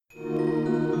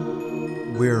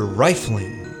We're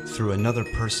rifling through another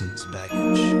person's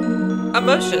baggage.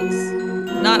 Emotions,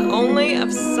 not only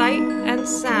of sight and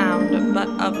sound, but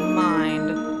of mind.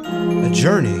 A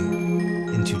journey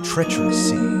into treacherous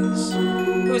seas.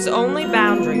 Whose only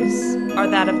boundaries are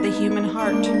that of the human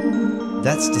heart.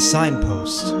 That's the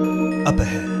signpost up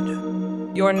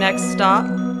ahead. Your next stop,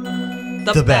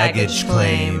 the baggage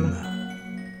claim.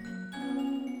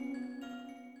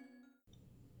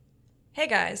 Hey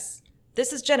guys,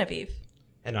 this is Genevieve.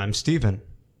 And I'm Steven.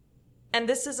 And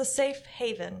this is a safe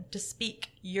haven to speak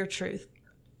your truth.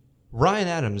 Ryan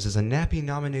Adams is a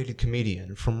Nappy-nominated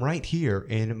comedian from right here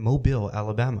in Mobile,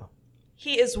 Alabama.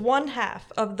 He is one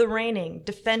half of the reigning,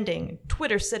 defending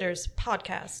Twitter Sitters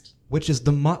podcast, which is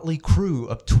the motley crew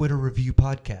of Twitter review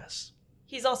podcasts.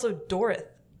 He's also Dorith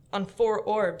on Four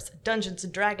Orbs Dungeons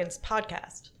 & Dragons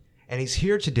podcast. And he's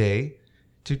here today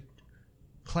to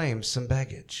claim some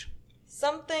baggage.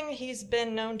 Something he's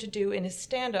been known to do in his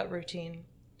stand-up routine.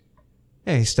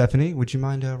 Hey, Stephanie, would you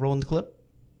mind rolling the clip?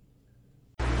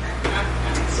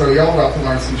 So y'all about to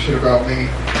learn some shit about me.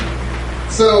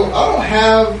 So I don't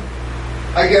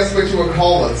have, I guess what you would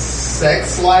call a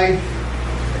sex life.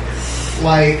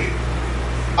 Like,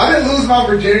 I didn't lose my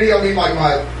virginity, I mean like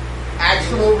my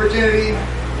actual virginity,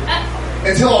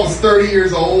 until I was 30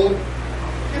 years old.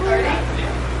 You're 30?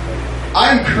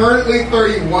 I'm currently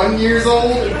 31 years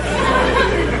old,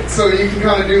 so you can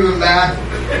kind of do the math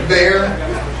there.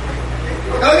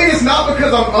 And I mean, it's not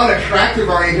because I'm unattractive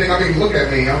or anything. I mean, look at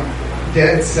me. I'm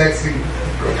dead sexy.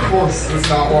 Of course, that's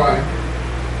not why.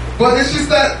 But it's just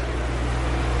that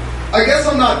I guess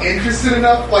I'm not interested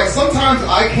enough. Like, sometimes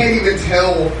I can't even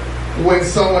tell when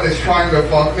someone is trying to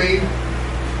fuck me.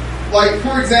 Like,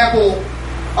 for example,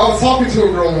 I was talking to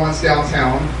a girl once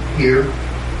downtown here,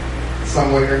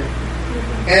 somewhere.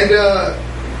 And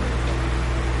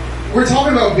we're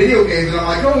talking about video games, and I'm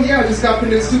like, oh yeah, I just got the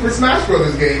new Super Smash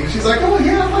Brothers game. And she's like, oh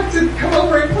yeah, I'd like to come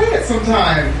over and play it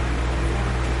sometime.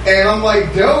 And I'm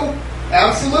like, dope,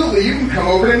 absolutely, you can come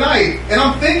over tonight. And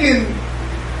I'm thinking,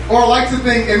 or I like to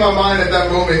think in my mind at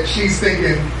that moment, she's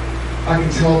thinking, I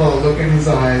can tell by the look in his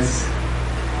eyes,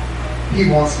 he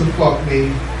wants to fuck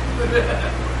me.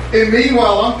 And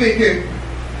meanwhile, I'm thinking,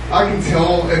 I can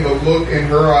tell in the look in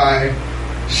her eye,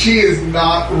 she is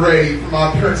not ready for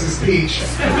my Princess Peach.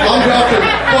 I'm about to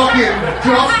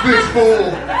fucking dust this fool.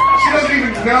 She doesn't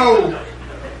even know.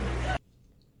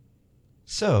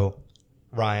 So,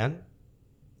 Ryan?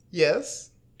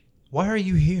 Yes? Why are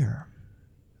you here?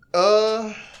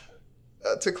 To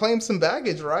claim some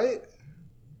baggage, right?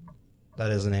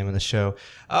 That is the name of the show.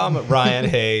 Ryan,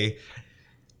 hey.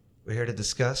 We're here to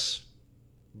discuss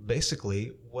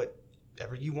basically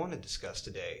whatever you want to discuss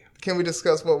today. Can we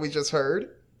discuss what we just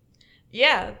heard?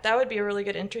 Yeah, that would be a really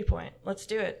good entry point. Let's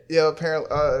do it. Yeah,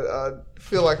 apparently, I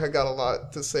feel like I got a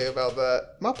lot to say about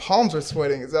that. My palms are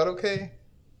sweating. Is that okay?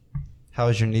 How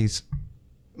is your knees?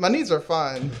 My knees are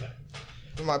fine.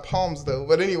 My palms, though.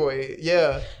 But anyway,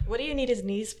 yeah. What do you need his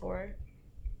knees for?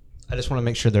 I just want to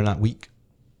make sure they're not weak.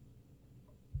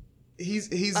 He's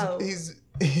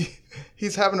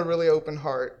having a really open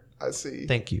heart, I see.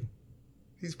 Thank you.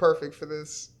 He's perfect for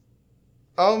this.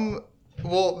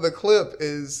 Well, the clip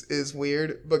is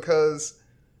weird because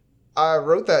I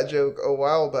wrote that joke a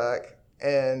while back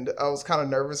and I was kind of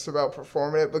nervous about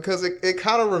performing it because it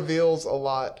kind of reveals a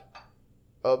lot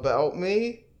about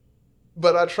me,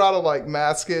 but I try to like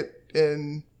mask it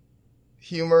in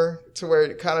humor to where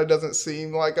it kind of doesn't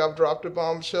seem like I've dropped a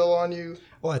bombshell on you.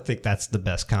 Well, I think that's the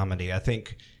best comedy. I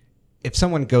think if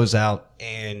someone goes out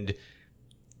and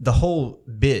the whole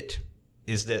bit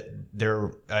is that they're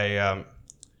a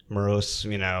morose,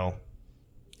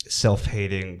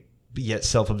 self-hating, yet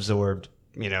self-absorbed,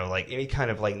 like any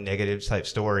kind of like negative type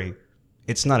story,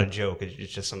 it's not a joke.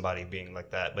 It's just somebody being like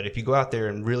that. But if you go out there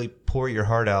and really pour your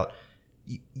heart out,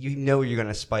 you know you're going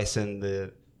to spice in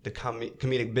the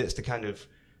comedic bits to kind of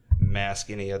mask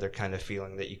any other kind of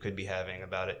feeling that you could be having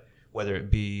about it, whether it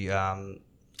be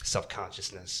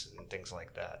self-consciousness and things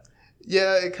like that.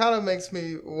 Yeah, it kind of makes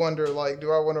me wonder, like,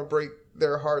 do I want to break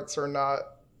their hearts or not?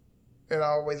 And I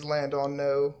always land on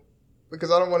no,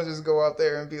 because I don't want to just go out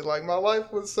there and be like, my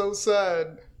life was so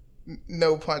sad.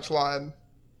 No punchline.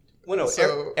 Well, no,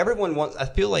 So- everyone wants. I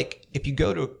feel like if you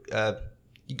go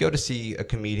to see a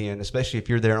comedian, especially if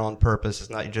you're there on purpose, it's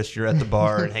not just you're at the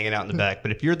bar and hanging out in the back.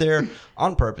 But if you're there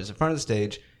on purpose in front of the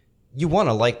stage, you want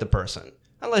to like the person,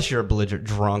 unless you're a belligerent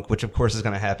drunk, which of course is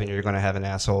going to happen. You're going to have an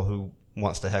asshole who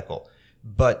wants to heckle,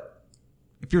 but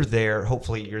if you're there,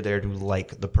 hopefully you're there to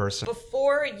like the person.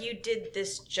 Before you did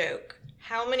this joke,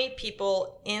 how many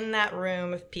people in that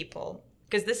room of people,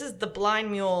 because this is the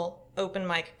Blind Mule open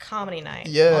mic comedy night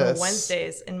on Yes.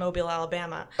 Wednesdays in Mobile,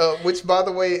 Alabama. Which, by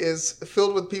the way, is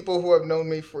filled with people who have known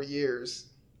me for years.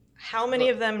 How many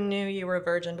of them knew you were a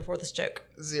virgin before this joke?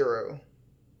 0.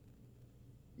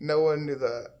 No one knew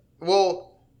that.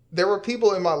 Well, there were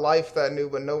people in my life that knew,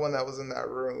 but no one that was in that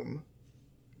room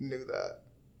knew that.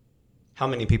 How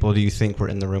many people do you think were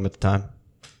in the room at the time?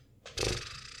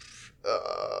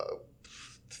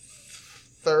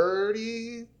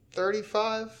 30,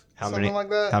 35, something like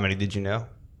that. How many did you know?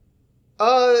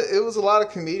 It was a lot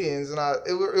of comedians, and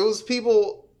it was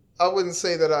people I wouldn't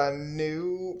say that I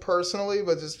knew personally,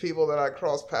 but just people that I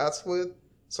crossed paths with.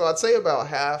 So I'd say about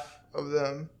half of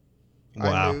them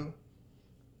Wow. I knew.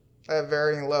 I have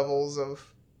varying levels of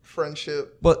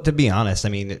friendship. But to be honest,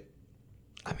 I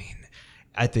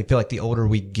feel like the older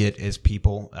we get as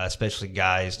people, especially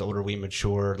guys, the older we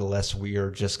mature, the less we are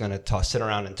just going to sit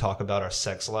around and talk about our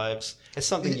sex lives. It's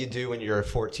something you do when you're a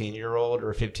 14-year-old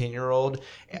or a 15-year-old.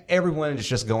 Everyone is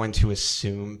just going to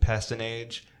assume past an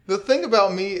age. The thing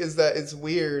about me is that it's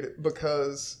weird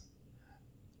because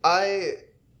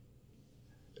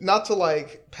not to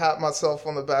like pat myself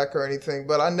on the back or anything,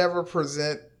 but I never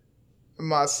present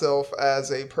myself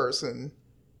as a person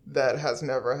that has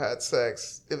never had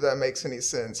sex, if that makes any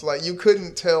sense. Like, you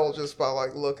couldn't tell just by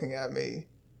like looking at me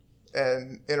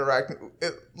and interacting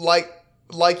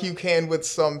like you can with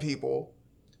some people.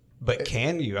 But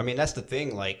can you? I mean, that's the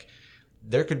thing. Like,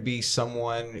 there could be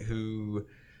someone who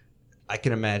I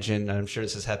can imagine, I'm sure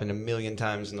this has happened a million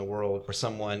times in the world, where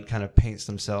someone kind of paints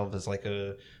themselves as like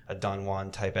a Don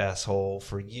Juan type asshole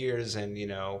for years, and, you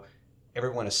know,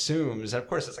 everyone assumes, and of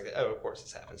course it's like, oh, of course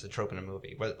this happens, a trope in a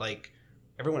movie, but like,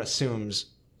 everyone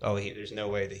assumes, oh, there's no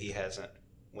way that he hasn't,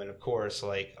 when of course,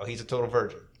 like, oh, he's a total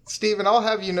virgin. Steven, I'll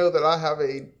have you know that I have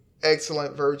a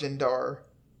excellent virgin dar.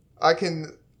 I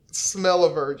can smell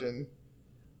a virgin.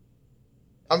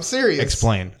 I'm serious.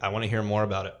 Explain. I want to hear more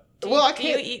about it. Well, I Do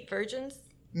can't. you eat virgins?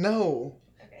 No.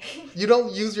 Okay. You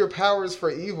don't use your powers for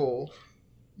evil.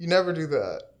 You never do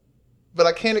that. But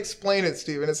I can't explain it,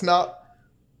 Steven. It's not...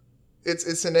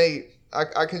 It's innate.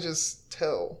 I can just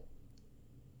tell.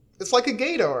 It's like a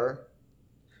gaydar.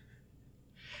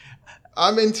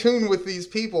 I'm in tune with these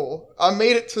people. I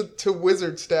made it to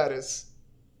wizard status.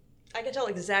 I can tell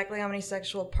exactly how many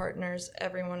sexual partners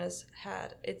everyone has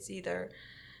had. It's either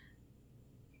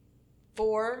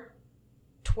 4,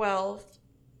 12,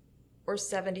 or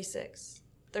 76.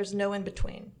 There's no in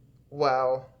between.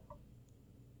 Wow.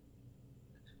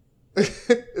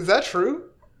 Is that true?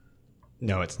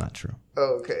 No, it's not true.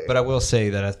 Oh, okay. But I will say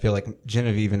that I feel like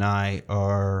Genevieve and I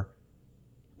are...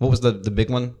 What was the big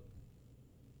one?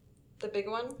 The big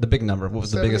one? The big number. What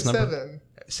was the biggest number?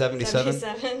 77?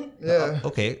 77? Yeah.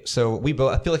 Okay, so we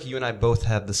both... I feel like you and I both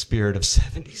have the spirit of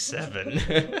 77.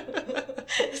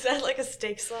 Is that like a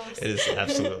steak sauce? It is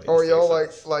absolutely. Or y'all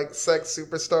like sex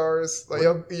superstars? Like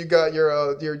you got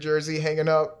your jersey hanging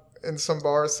up in some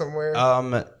bar somewhere?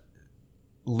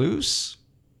 Loose?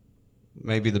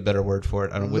 Maybe the better word for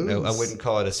it. I Loose. wouldn't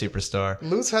call it a superstar.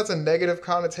 Loose has a negative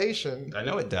connotation. I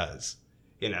know it does.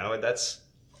 You know, that's...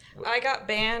 I got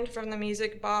banned from the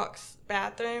music box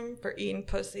bathroom for eating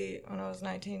pussy when I was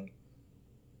 19.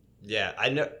 Yeah,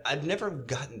 I've never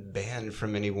gotten banned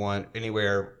from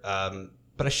anywhere,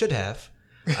 but I should have.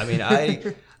 I mean,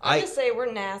 I just say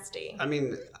we're nasty. I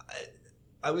mean,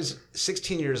 I was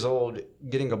 16 years old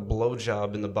getting a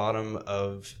blowjob in the bottom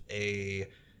of a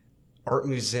art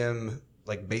museum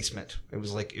like basement. It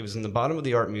was in the bottom of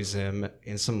the art museum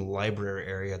in some library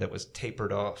area that was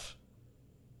tapered off.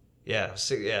 Yeah,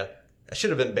 so, yeah. I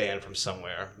should have been banned from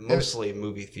somewhere, mostly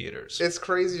movie theaters. It's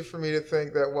crazy for me to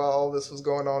think that while all this was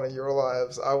going on in your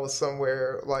lives, I was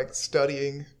somewhere like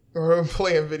studying or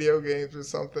playing video games or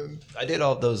something. I did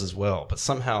all of those as well, but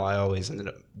somehow I always ended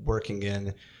up working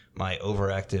in my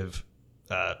overactive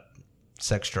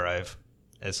sex drive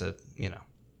as a,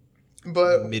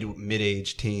 But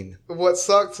mid-age teen. what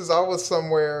sucks is I was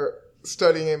somewhere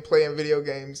studying and playing video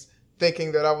games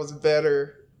thinking that I was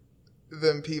better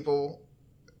than people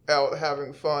out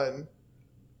having fun.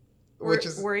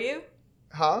 Were you?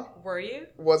 Huh? Were you?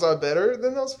 Was I better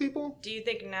than those people? Do you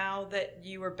think now that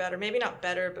you were better, maybe not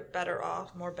better, but better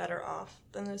off, more better off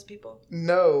than those people?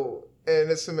 No. And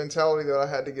it's a mentality that I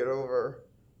had to get over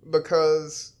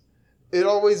because it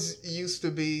always used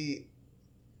to be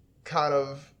kind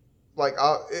of like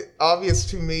obvious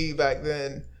to me back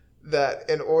then that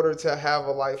in order to have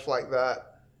a life like that,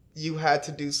 you had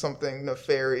to do something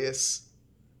nefarious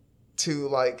to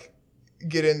like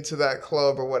get into that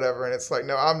club or whatever. And it's like,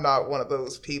 no, I'm not one of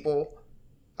those people.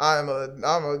 I'm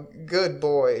a good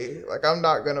boy. Like, I'm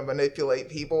not going to manipulate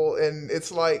people. And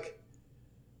it's like,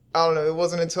 I don't know. It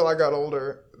wasn't until I got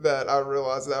older that I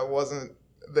realized that wasn't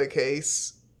the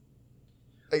case.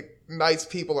 Like, nice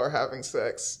people are having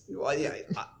sex. Well, yeah,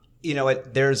 you know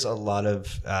what? There's a lot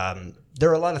of there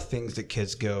are a lot of things that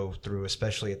kids go through,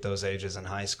 especially at those ages in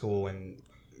high school and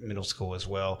middle school as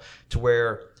well, to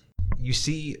where you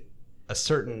see a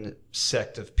certain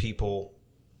sect of people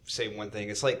say one thing.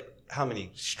 It's like how many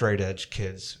straight edge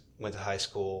kids went to high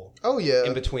school? Oh yeah,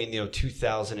 in between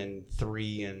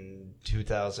 2003 and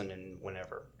 2000 and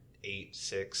whenever 8,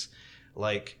 6,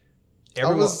 like.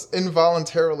 Everyone, I was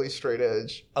involuntarily straight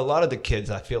edge. A lot of the kids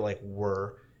I feel like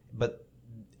were, but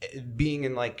being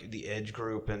in like the edge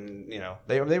group, and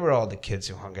they were all the kids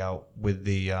who hung out with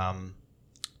the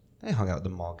they hung out with the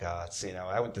mall goths.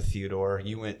 I went to Theodore.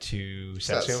 You went to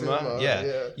Satsuma.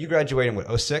 Yeah. You graduated in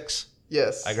what, 06?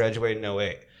 Yes. I graduated in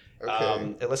 08.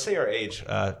 Okay. Let's say our age.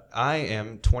 I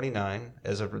am 29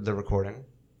 as of the recording.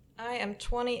 I am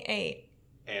 28.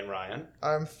 And Ryan?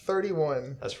 I'm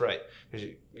 31. That's right.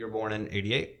 You were born in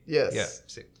 88? Yes. Yeah.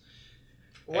 See.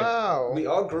 Wow. And we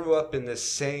all grew up in the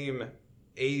same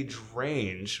age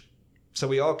range, so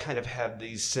we all kind of have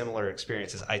these similar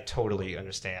experiences. I totally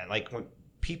understand. Like, when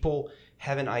people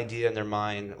have an idea in their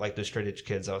mind, like the straight edge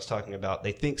kids I was talking about,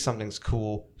 they think something's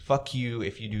cool. Fuck you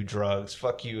if you do drugs.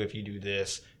 Fuck you if you do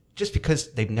this. Just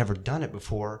because they've never done it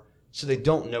before. So they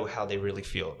don't know how they really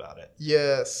feel about it.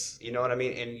 Yes. You know what I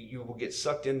mean? And you will get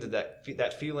sucked into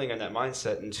that feeling and that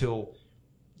mindset until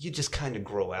you just kind of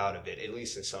grow out of it. At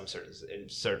least in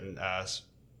certain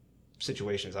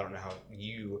situations. I don't know how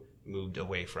you moved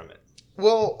away from it.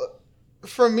 Well,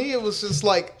 for me, it was just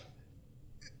like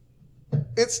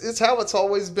it's how it's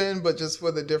always been, but just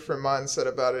with a different mindset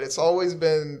about it. It's always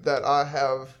been that I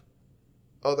have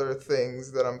other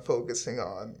things that I'm focusing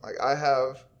on. Like, I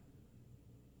have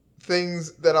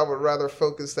things that I would rather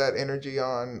focus that energy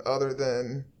on other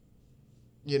than,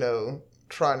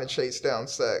 trying to chase down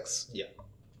sex. Yeah.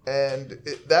 And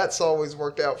that's always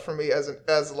worked out for me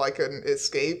as like an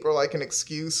escape or like an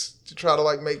excuse to try to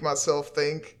like make myself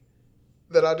think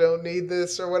that I don't need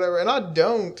this or whatever. And I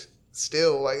don't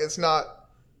still. Like, it's not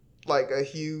like a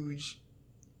huge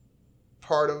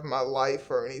part of my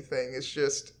life or anything. It's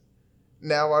just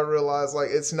now I realize like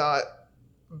it's not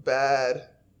bad.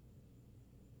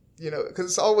 Because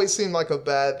it's always seemed like a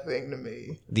bad thing to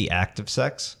me. The act of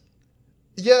sex?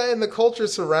 Yeah, and the culture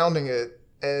surrounding it.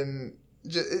 And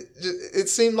it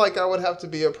seemed like I would have to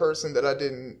be a person that I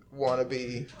didn't want to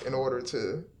be in order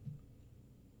to...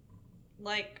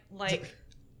 Like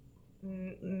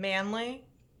manly?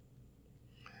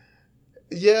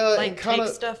 Yeah, like and kind take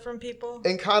of stuff from people?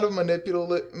 And kind of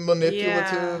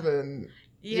manipulative and...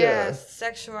 Yeah,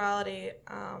 sexuality...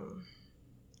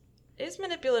 is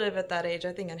manipulative at that age,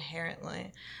 I think,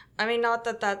 inherently. I mean, not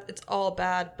that it's all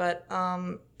bad, but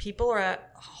a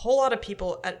whole lot of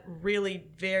people at really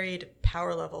varied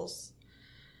power levels.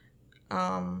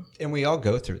 And we all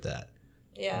go through that.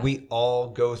 Yeah. We all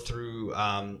go through,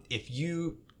 if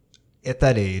you, at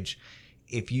that age,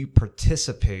 if you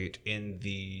participate in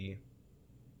the,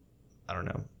 I don't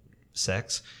know,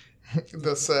 sex.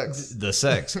 The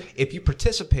sex. If you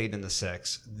participate in the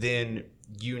sex, then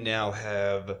you now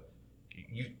have...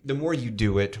 the more you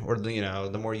do it, or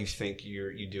the more you think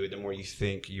you do it, the more you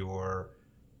think you're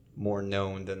more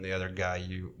known than the other guy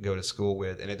you go to school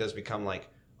with, and it does become like,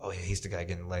 oh yeah, he's the guy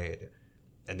getting laid,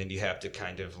 and then you have to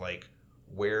kind of like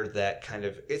wear that kind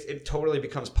of. It totally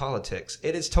becomes politics.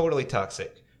 It is totally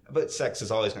toxic, but sex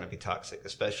is always going to be toxic,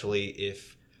 especially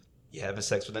if you have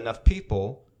sex with enough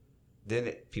people.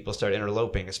 Then people start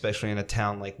interloping, especially in a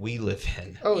town like we live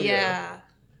in. Oh yeah.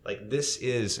 Like, this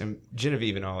is, and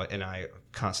Genevieve and I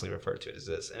constantly refer to it as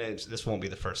this, and this won't be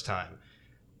the first time.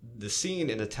 The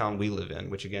scene in the town we live in,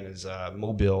 which again is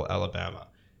Mobile, Alabama,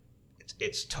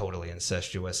 it's totally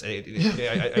incestuous. I hate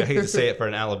to say it for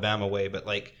an Alabama way, but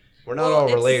like, we're not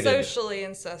all related. It's socially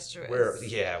incestuous.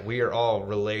 We are all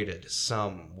related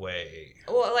some way.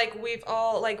 Well, like, we've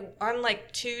all, like, I'm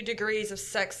like 2 degrees of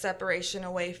sex separation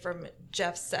away from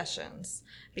Jeff Sessions,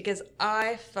 because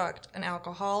I fucked an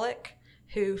alcoholic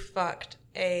who fucked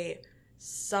a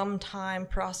sometime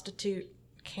prostitute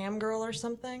cam girl or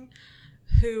something,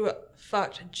 who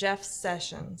fucked Jeff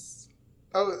Sessions.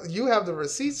 Oh, you have the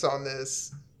receipts on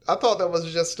this. I thought that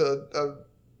was just a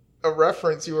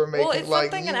reference you were making. Well, it's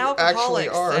like something you an alcoholic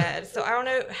actually said, so I don't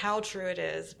know how true it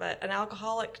is, but an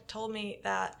alcoholic told me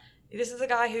that this is a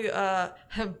guy who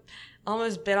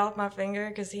almost bit off my finger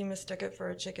because he mistook it for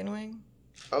a chicken wing.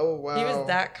 Oh, wow. He was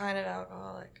that kind of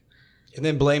alcoholic. And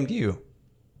then blamed you.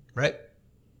 Right?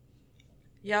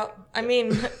 Yep. I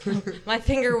mean, my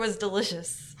finger was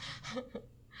delicious.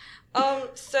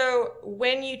 So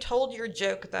when you told your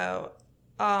joke, though,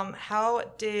 how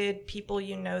did people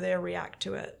you know there react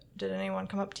to it? Did anyone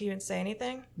come up to you and say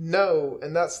anything? No,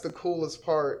 and that's the coolest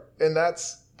part. And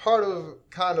that's part of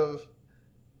kind of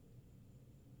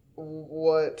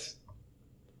what,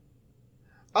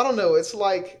 I don't know, it's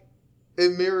like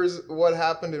it mirrors what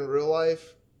happened in real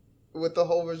life with the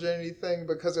whole virginity thing,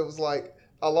 because it was like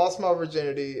I lost my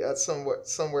virginity at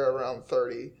somewhere around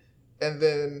 30, and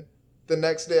then the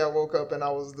next day I woke up and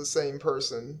I was the same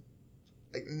person.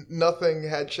 Like nothing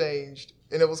had changed.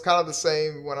 And it was kind of the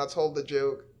same when I told the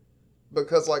joke,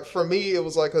 because like for me it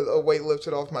was like a weight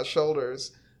lifted off my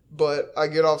shoulders, but I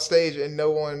get off stage and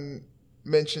no one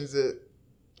mentions it.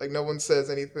 Like no one says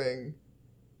anything.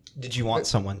 Did you want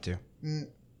someone to?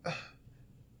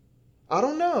 I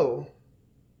don't know.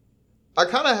 I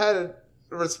kind of had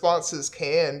responses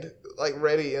canned, like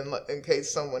ready in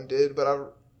case someone did,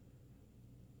 but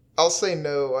I'll say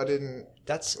no, I didn't.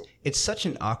 It's such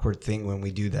an awkward thing when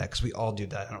we do that, because we all do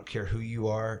that. I don't care who you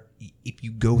are. If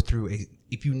you go through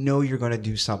if you know you're going to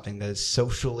do something that is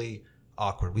socially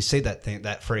awkward, we say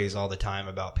that phrase all the time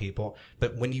about people.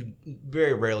 But when you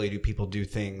very rarely do people do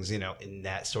things, in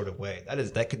that sort of way.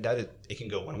 It can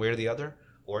go one way or the other,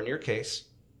 or in your case,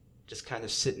 just kind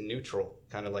of sit neutral,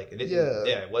 kind of like it didn't.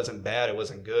 Yeah, it wasn't bad, it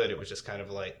wasn't good. It was just kind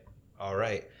of like, all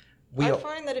right. I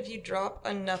find that if you drop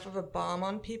enough of a bomb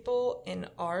on people in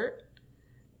art,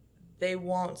 they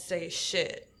won't say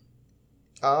shit.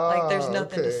 Like there's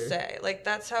nothing to say. Like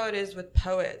that's how it is with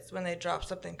poets when they drop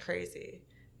something crazy.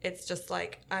 It's just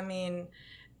like, I mean,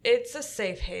 it's a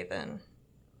safe haven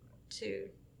to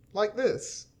like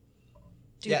this.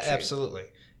 Yeah, absolutely.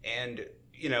 And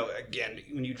again,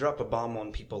 when you drop a bomb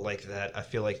on people like that, I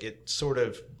feel like it sort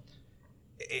of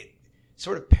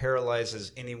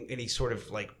paralyzes any sort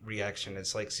of like reaction.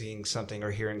 It's like seeing something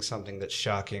or hearing something that's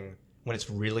shocking. When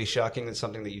it's really shocking, it's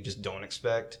something that you just don't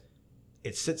expect.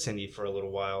 It sits in you for a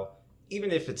little while, even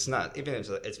if it's not. Even if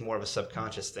it's more of a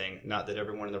subconscious thing. Not that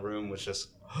everyone in the room was just.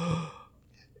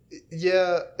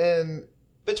 Yeah,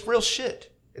 but it's real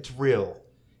shit. It's real,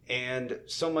 and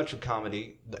so much of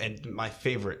comedy, and my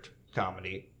favorite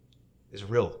comedy, is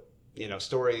real.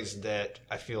 Stories that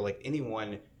I feel like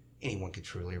anyone can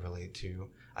truly relate to.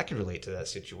 I can relate to that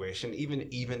situation.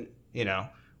 Even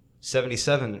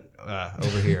 77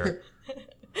 over here.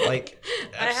 Like,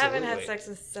 absolutely. I haven't had sex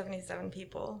with 77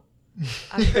 people.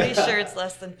 I'm pretty sure it's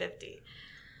less than 50.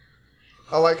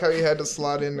 I like how you had to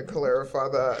slide in to clarify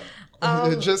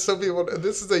that. Just so people,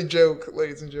 this is a joke,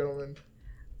 ladies and gentlemen.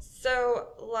 So,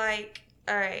 like,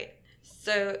 all right.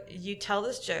 So you tell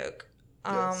this joke,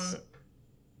 Yes.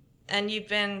 and you've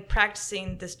been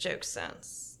practicing this joke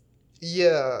since.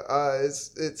 Yeah,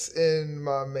 it's in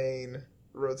my main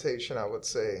rotation, I would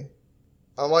say.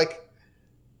 I like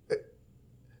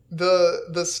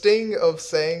the sting of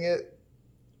saying it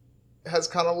has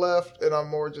kind of left, and I'm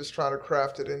more just trying to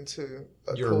craft it into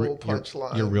a cool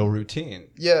punchline. Your real routine.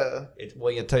 Yeah.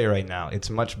 Well, I'll tell you right now, it's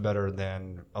much better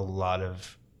than a lot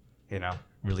of,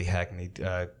 really hackneyed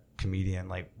comedian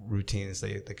like routines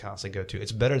they constantly go to.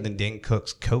 It's better than Dane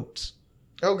Cook's Coats.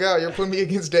 Oh God, you're putting me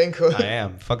against Dane Cook. I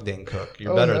am. Fuck Dane Cook.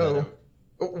 You're better than him.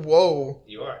 Whoa.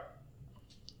 You are.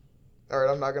 All right,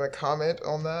 I'm not going to comment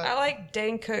on that. I like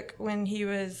Dane Cook when he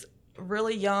was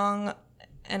really young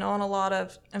and on a lot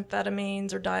of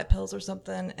amphetamines or diet pills or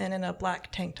something, and in a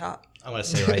black tank top. I want to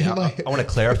say right now. I want to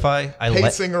clarify.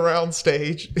 Pacing around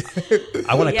stage.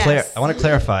 I want to Yes. I want to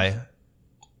clarify.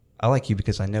 I like you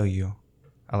because I know you.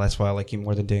 That's why I like you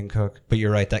more than Dane Cook. But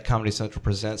you're right. That Comedy Central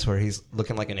Presents where he's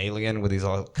looking like an alien with he's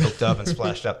all coked up and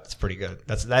splashed up. That's pretty good.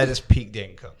 That is peak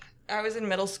Dane Cook. I was in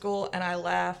middle school and I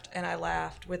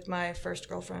laughed with my first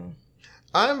girlfriend.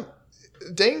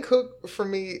 Dane Cook for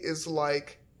me is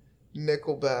like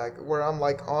Nickelback, where I'm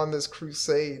like on this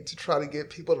crusade to try to get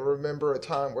people to remember a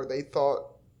time where they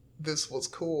thought this was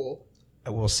cool.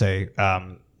 I will say,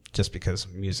 just because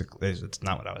music, it's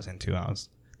not what I was into. I was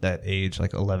that age,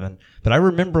 like 11. But I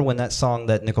remember when that song,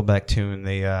 that Nickelback tune,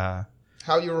 they How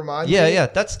You Remind Me? Yeah,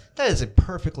 that is a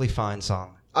perfectly fine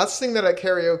song. I sing that at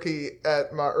karaoke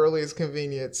at my earliest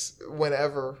convenience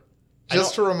whenever,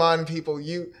 just to remind people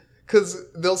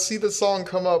because they'll see the song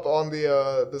come up on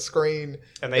the screen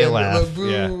and they laugh,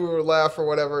 or laugh or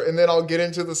whatever, and then I'll get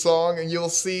into the song and you'll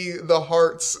see the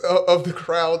hearts of the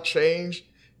crowd change.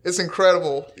 It's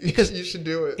incredible. Because you should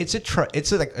do it.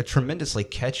 It's like a tremendously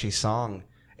catchy song.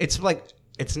 It's like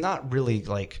it's not really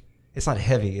like. It's not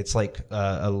heavy. It's like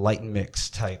a light mix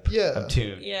type of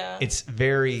tune. Yeah. It's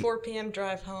very 4 p.m.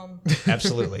 drive home.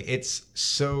 Absolutely. It's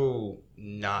so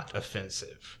not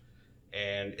offensive.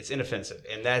 and it's inoffensive,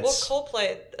 and Well, that's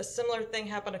Coldplay, a similar thing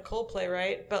happened to Coldplay,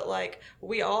 right? But like,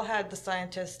 we all had The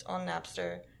Scientist on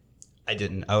Napster. I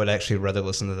didn't. I would actually rather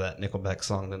listen to that Nickelback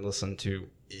song than listen to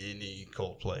any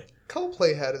Coldplay.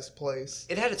 Coldplay had its place.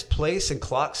 It had its place, and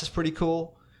Clocks is pretty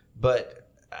cool, but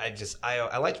I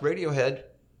liked Radiohead,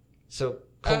 so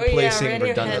Coldplay seemed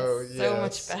redundant. Oh, Radiohead's so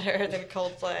yes. much better than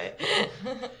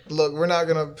Coldplay. Look, we're not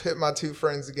gonna pit my two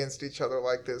friends against each other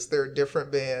like this. They're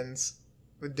different bands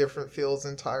with different feels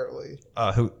entirely.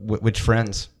 Which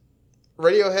friends?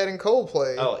 Radiohead and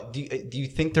Coldplay. Oh, do you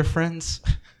think they're friends?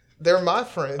 They're my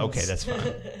friends. Okay, that's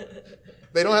fine.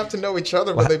 They don't have to know each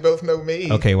other, but they both know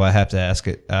me. Okay, well, I have to ask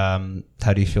it.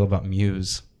 How do you feel about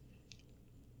Muse?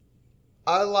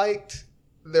 I liked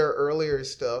their earlier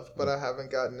stuff, but I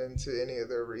haven't gotten into any of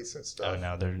their recent stuff. Oh,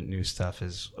 no, their new stuff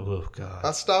is... Oh, God.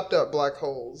 I stopped at Black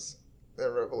Holes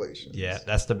and Revelations. Yeah,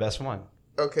 that's the best one.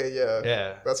 Okay, yeah.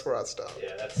 Yeah. That's where I stopped.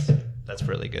 Yeah, that's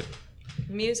really good.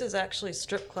 Muse is actually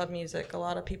strip club music. A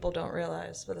lot of people don't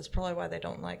realize, but that's probably why they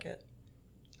don't like it.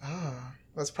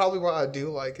 That's probably why I do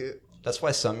like it. That's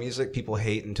why some music people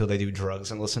hate until they do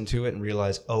drugs and listen to it and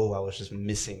realize, oh, I was just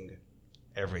missing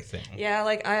everything. Yeah,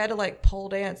 like I had to like pole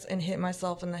dance and hit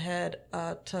myself in the head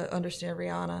to understand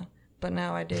Rihanna, but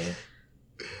now I do.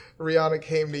 Rihanna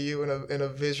came to you in a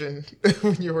vision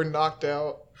when you were knocked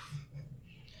out.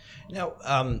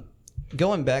 Now,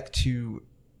 going back to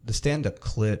the stand-up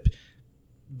clip,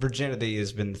 virginity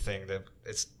has been the thing that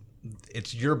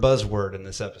it's your buzzword in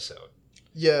this episode.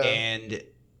 Yeah. And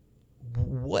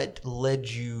what led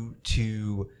you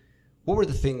to? What were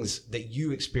the things that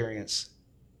you experienced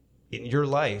in your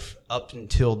life up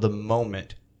until the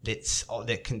moment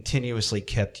that continuously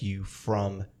kept you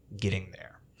from getting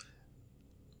there?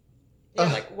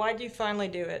 Yeah, like why do you finally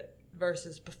do it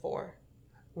versus before?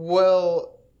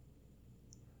 Well,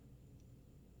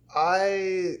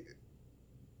 I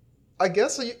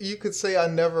guess you could say I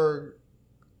never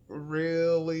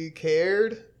really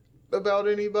cared about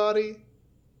anybody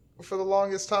for the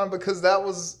longest time, because that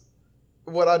was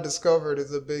what I discovered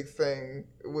is a big thing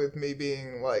with me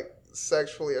being like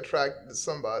sexually attracted to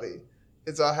somebody,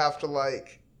 is I have to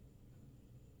like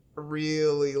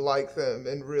really like them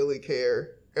and really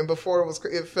care. And before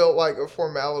it felt like a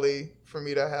formality for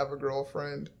me to have a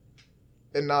girlfriend,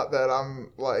 and not that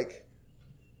I'm like,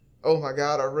 oh my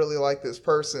God, I really like this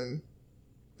person.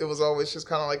 It was always just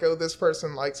kind of like, oh, this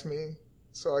person likes me,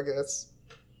 so I guess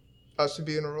I should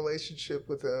be in a relationship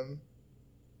with them.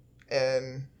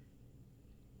 And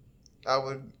I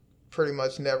would pretty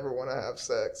much never want to have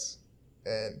sex.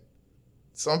 And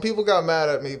some people got mad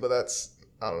at me, but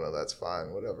I don't know, that's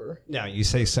fine, whatever. Now, you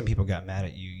say some people got mad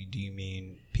at you. Do you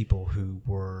mean people who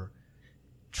were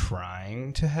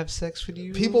trying to have sex with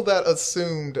you? People that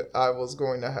assumed I was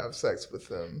going to have sex with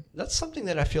them. That's something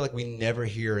that I feel like we never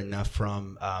hear enough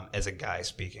from as a guy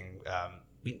speaking.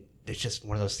 It's just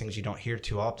one of those things you don't hear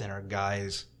too often are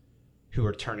guys who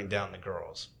are turning down the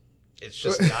girls. It's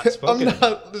just not spoken. I'm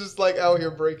not just like out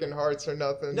here breaking hearts or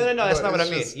nothing. No, that's not what I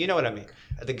mean. just- You know what I mean.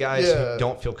 The guys Yeah. who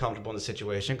don't feel comfortable in the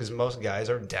situation, because most guys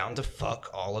are down to fuck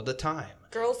all of the time.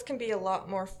 Girls can be a lot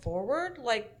more forward.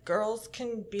 Like girls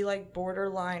can be like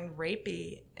borderline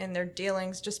rapey in their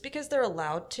dealings just because they're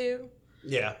allowed to.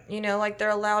 Yeah. You know, like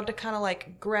they're allowed to kind of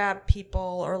like grab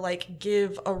people or like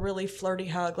give a really flirty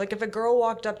hug. Like if a girl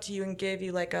walked up to you and gave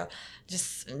you like a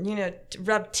just, you know,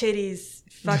 rub titties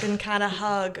fucking kind of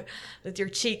hug with your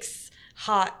cheeks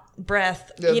hot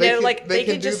breath, Yeah, you they know, can- like they they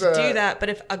can could do just that. do that. But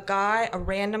if a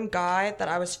random guy that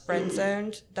I was friend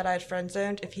zoned,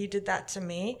 if he did that to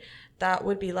me, that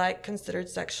would be like considered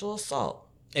sexual assault.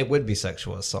 It would be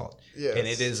sexual assault. Yes. And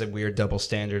it is a weird double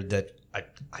standard that I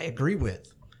agree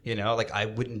with. You know, like I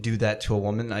wouldn't do that to a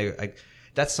woman. I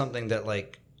that's something that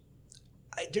like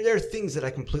there are things that I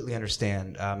completely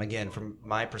understand. Again, from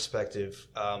my perspective,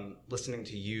 listening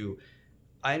to you,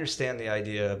 I understand the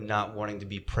idea of not wanting to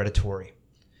be predatory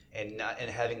and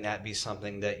having that be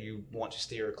something that you want to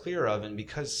steer clear of. And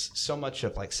because so much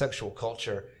of like sexual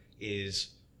culture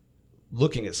is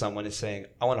looking at someone and saying,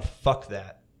 I want to fuck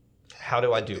that. How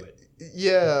do I do it?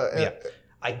 Yeah.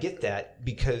 I get that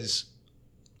because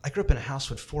I grew up in a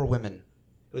house with 4 women.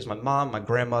 It was my mom, my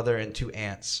grandmother, and 2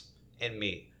 aunts, and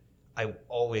me. I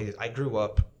grew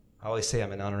up, I always say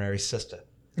I'm an honorary sister.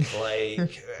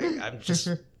 Like,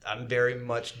 I'm very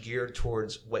much geared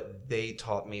towards what they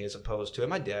taught me as opposed to,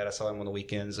 and my dad, I saw him on the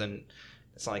weekends, and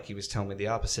it's not like he was telling me the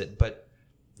opposite, but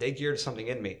they geared something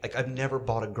in me. Like, I've never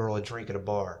bought a girl a drink at a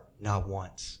bar. Not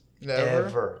once.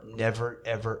 Never? Never,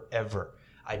 ever.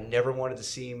 I never wanted to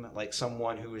seem like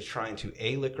someone who was trying to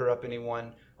A, liquor up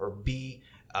anyone, or B,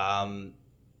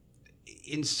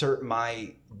 insert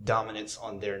my dominance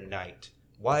on their night.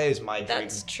 Why is my drink?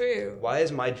 That's true. Why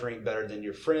is my drink better than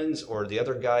your friend's or the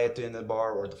other guy at the end of the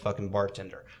bar or the fucking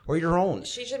bartender or your own?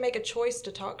 She should make a choice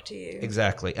to talk to you.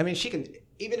 Exactly. I mean, she can,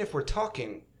 even if we're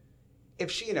talking,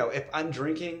 if she, if I'm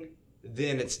drinking,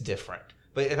 then it's different.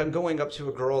 But if I'm going up to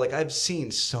a girl, like I've seen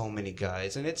so many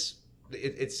guys, and it's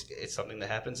something that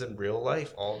happens in real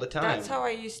life all the time. That's how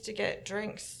I used to get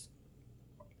drinks.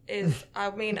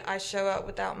 I show up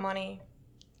without money.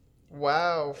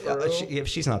 Wow, for real?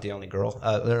 She's not the only girl.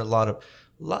 There are a lot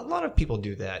of people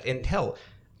do that, and hell,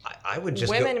 I would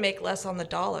just women make less on the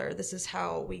dollar. This is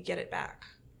how we get it back.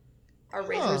 Our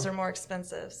razors are more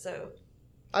expensive, so.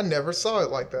 I never saw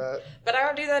it like that. But I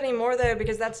don't do that anymore though,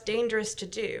 because that's dangerous to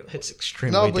do. It's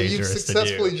extremely dangerous to do. No, but you've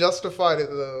successfully justified it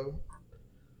though.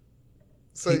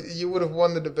 So you would have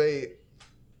won the debate.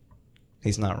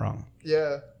 He's not wrong.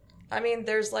 Yeah. I mean,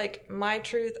 there's like my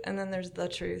truth, and then there's the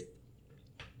truth.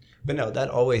 But no, that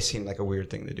always seemed like a weird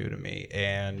thing to do to me,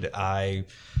 and I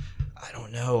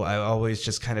don't know. I always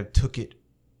just kind of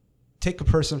take a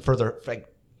person further, like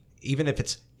even if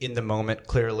it's in the moment.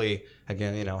 Clearly,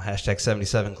 again, hashtag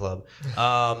 77 Club.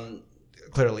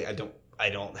 Clearly, I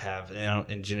don't have,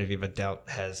 and Genevieve, I doubt,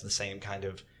 has the same kind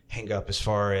of hang up as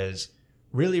far as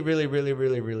really, really, really,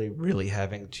 really, really, really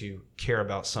having to care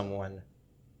about someone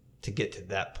to get to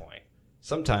that point.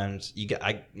 Sometimes you get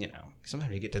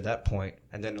to that point,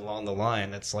 and then along the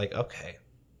line, it's like, okay,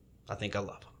 I think I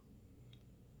love him.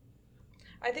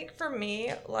 I think for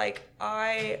me, like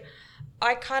I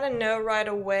kind of know right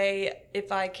away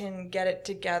if I can get it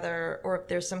together or if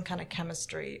there's some kind of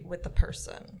chemistry with the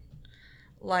person.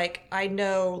 Like I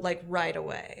know like right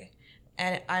away,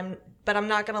 but I'm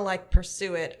not gonna like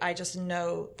pursue it. I just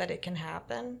know that it can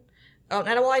happen. Oh,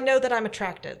 and I know that I'm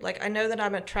attracted. Like, I know that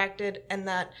I'm attracted, and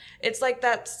that it's like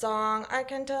that song, I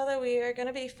can tell that we are going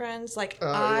to be friends. Like,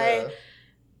 I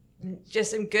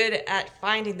just am good at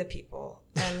finding the people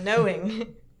and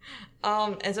knowing.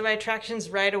 And so my attraction's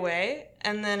right away.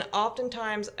 And then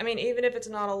oftentimes, I mean, even if it's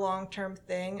not a long-term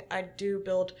thing, I do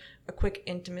build a quick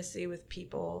intimacy with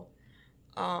people.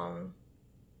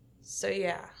 So,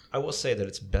 yeah. I will say that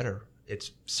it's better.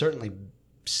 It's certainly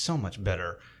so much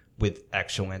better with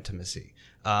actual intimacy,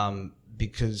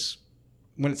 because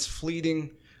when it's fleeting,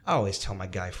 I always tell my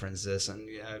guy friends this, and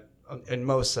in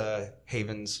most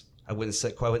havens, I wouldn't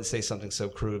say something so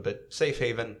crude, but safe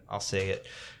haven, I'll say it.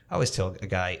 I always tell a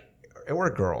guy or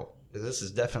a girl, this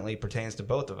is definitely pertains to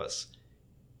both of us.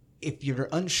 If you're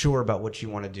unsure about what you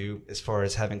want to do as far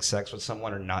as having sex with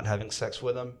someone or not having sex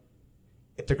with them,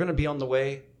 if they're going to be on the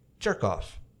way, jerk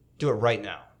off. Do it right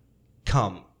now.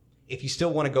 Come. If you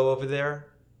still want to go over there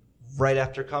right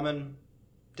after coming,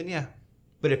 then yeah.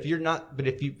 But if you're not,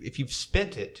 if you've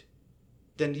spent it,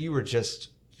 then you were just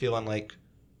feeling like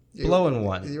blowing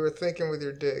one. You were thinking with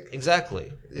your dick.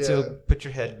 Exactly. Yeah. So put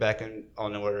your head back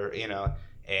on order,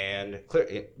 and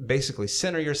basically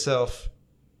center yourself.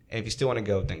 And if you still want to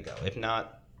go, then go. If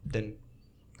not, then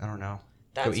I don't know.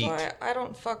 That's why I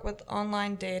don't fuck with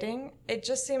online dating. It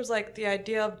just seems like the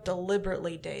idea of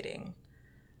deliberately dating.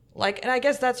 Like, and I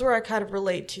guess that's where I kind of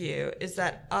relate to you, is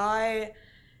that I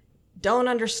don't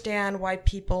understand why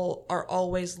people are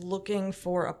always looking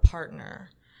for a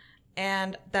partner.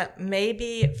 And that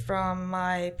maybe from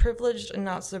my privileged and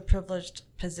not so privileged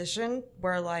position,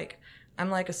 where like I'm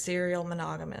like a serial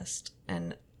monogamist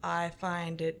and I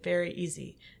find it very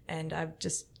easy, and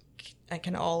I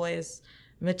can always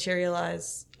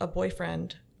materialize a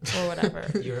boyfriend or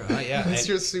whatever. It's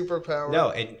your superpower. No,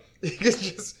 and you can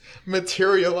just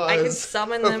materialize. I can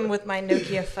summon them with my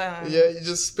Nokia phone. Yeah, you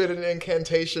just spit an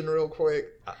incantation real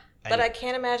quick. But I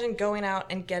can't imagine going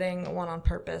out and getting one on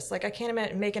purpose. Like, I can't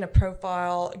imagine making a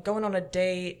profile, going on a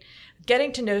date,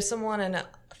 getting to know someone in a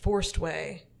forced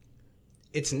way.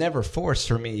 It's never forced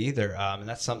for me either. And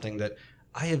that's something that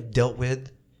I have dealt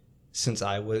with since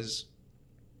I was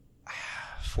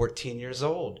 14 years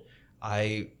old.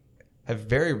 I have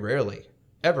very rarely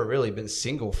ever really been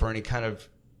single for any kind of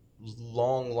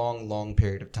long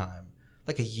period of time.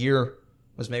 Like a year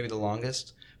was maybe the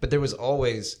longest, but there was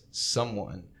always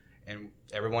someone, and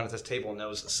everyone at this table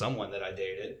knows someone that I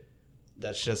dated.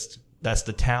 That's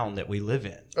the town that we live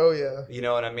in. Oh yeah. You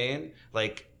know what I mean?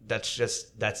 Like that's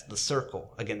the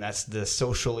circle. Again, that's the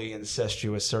socially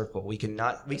incestuous circle. We could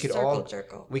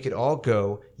all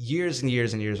go years and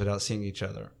years and years without seeing each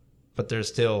other, but there's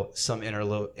still some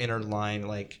interline,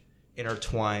 like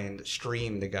intertwined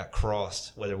stream that got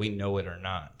crossed, whether we know it or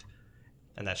not.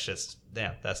 And that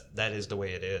is the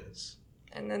way it is.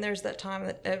 And then there's that time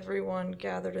that everyone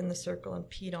gathered in the circle and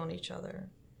peed on each other,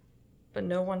 but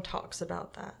no one talks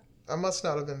about that. I must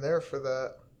not have been there for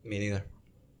that. Me neither.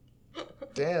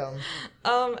 Damn.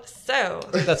 So.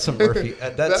 That's some Murphy.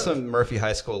 That's some Murphy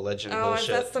High School legend Oh, bullshit. is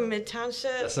that some Midtown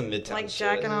shit? That's some Midtown like shit.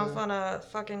 jacking off on a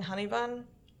fucking honey bun?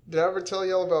 Did I ever tell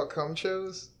y'all about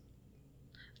Cumchos?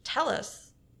 Tell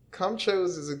us.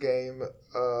 Cumchos is a game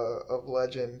of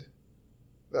legend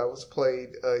that was played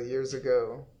years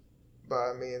ago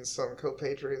by me and some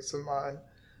compatriots of mine,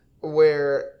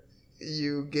 where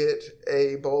you get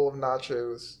a bowl of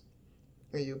nachos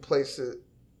and you place it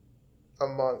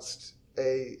amongst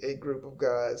a group of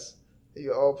guys.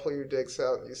 You all pull your dicks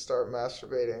out and you start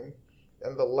masturbating,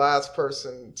 and the last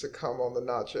person to come on the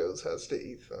nachos has to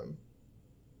eat them.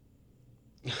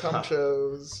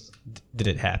 Cumchos. Did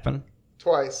it happen?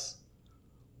 Twice.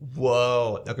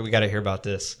 Whoa. Okay, we got to hear about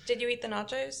this. Did you eat the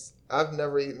nachos? I've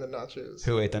never eaten the nachos.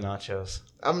 Who ate the nachos?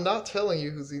 I'm not telling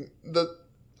you who's eating the.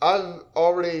 I've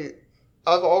already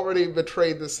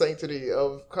betrayed the sanctity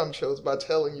of Cumchos by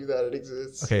telling you that it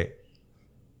exists. Okay.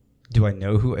 Do I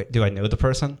know the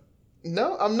person?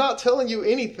 No, I'm not telling you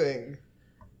anything.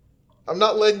 I'm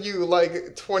not letting you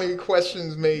 20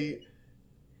 questions me.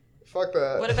 Fuck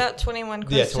that. What about 21 Yeah,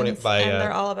 questions 20 by, and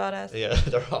they're all about us? Yeah,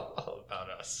 they're all about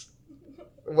us.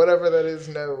 Whatever that is,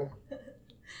 no.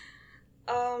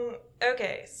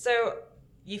 Okay, so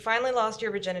you finally lost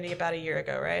your virginity about a year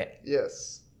ago, right?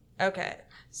 Yes. Okay,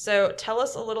 so tell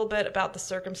us a little bit about the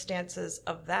circumstances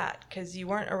of that, because you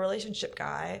weren't a relationship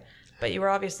guy, but you were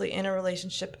obviously in a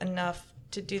relationship enough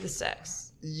to do the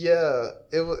sex. Yeah,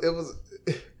 it was.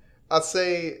 I'd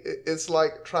say it's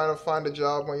like trying to find a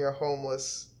job when you're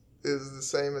homeless is the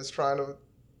same as trying to,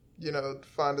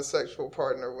 find a sexual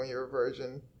partner when you're a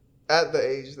virgin at the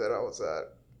age that I was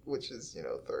at, which is,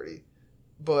 30.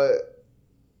 But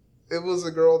it was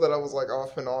a girl that I was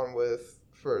off and on with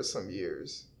for some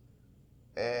years.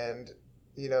 And,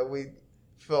 we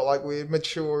felt like we had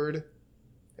matured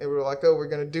and we were like, oh, we're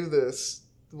going to do this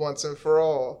once and for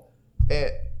all.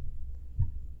 And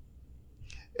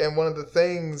one of the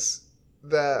things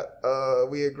that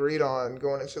we agreed on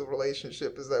going into the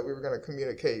relationship is that we were going to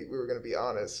communicate. We were going to be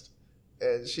honest.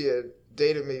 And she had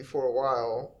dated me for a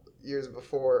while, years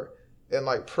before. And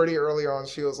pretty early on,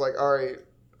 she was like, all right,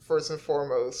 first and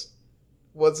foremost,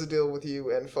 what's the deal with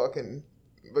you and fucking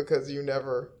because you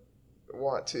never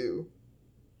want to?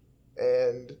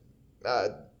 And I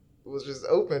was just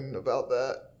open about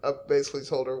that. I basically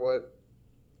told her what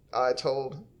I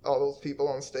told all those people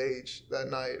on stage that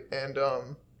night. And,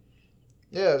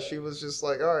 yeah, she was just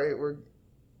like, all right,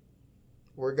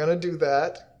 we're going to do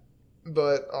that,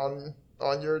 but on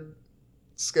your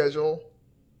schedule.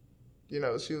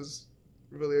 She was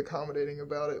really accommodating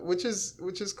about it, which is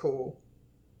cool.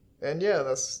 And yeah,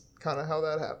 that's kind of how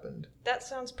that happened. That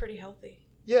sounds pretty healthy.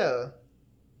 Yeah.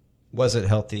 Was it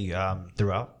healthy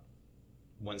throughout?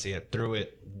 Once you had through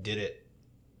it, did it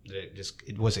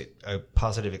was it a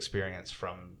positive experience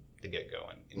from the get-go?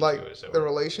 And the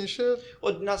relationship?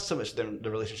 Well, not so much the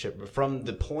relationship, but from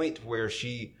the point where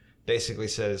she basically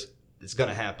says, it's going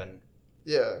to happen.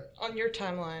 Yeah. On your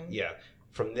timeline. Yeah.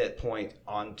 From that point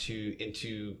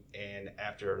into and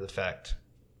after the fact,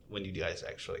 when you guys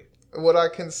actually... Would I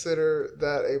consider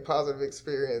that a positive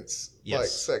experience,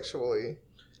 yes. Sexually?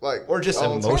 Or just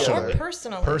emotionally. Or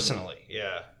personally. Personally,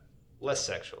 yeah. Less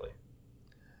sexually.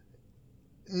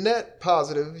 Net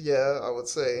positive, yeah, I would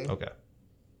say. Okay.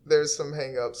 There's some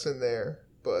hang-ups in there,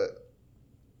 but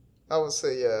I would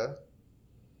say, yeah.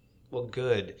 Well,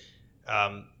 good.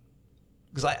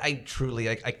 Because I truly,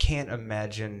 I can't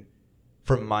imagine,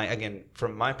 from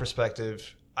my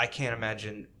perspective, I can't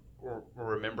imagine or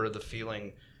remember the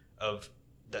feeling of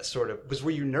that sort of... Because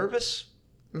were you nervous?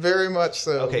 Very much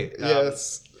so. Okay.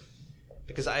 Yes.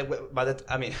 Because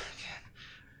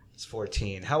it's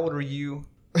 14. How old were you,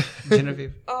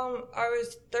 Genevieve? I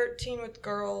was 13 with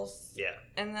girls. Yeah.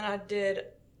 And then I did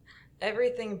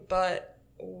everything but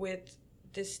with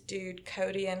this dude,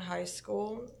 Cody, in high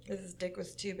school. His dick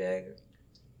was too big.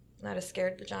 And I had a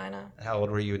scared vagina. How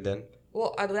old were you then?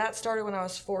 Well, that started when I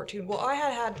was 14. Well, I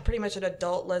had pretty much an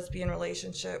adult lesbian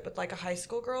relationship with a high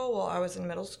school girl while I was in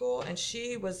middle school. And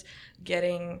she was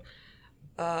getting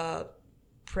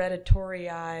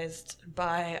predatoryized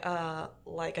by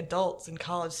adults and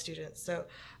college students. So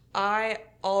I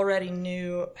already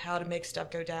knew how to make stuff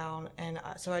go down, and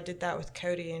so I did that with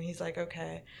Cody, and he's like,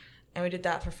 okay, and we did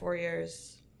that for 4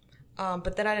 years.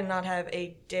 But then I did not have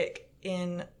a dick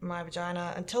in my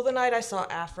vagina until the night I saw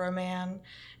Afro Man,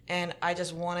 and I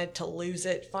just wanted to lose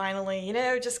it finally,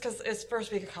 just because it's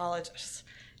first week of college. Just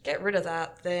get rid of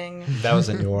that thing. That was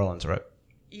in New Orleans, right?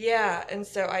 Yeah, and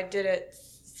so I did it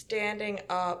standing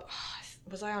up.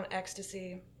 Was I on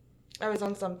ecstasy? I was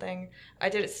on something. I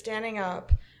did it standing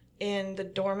up in the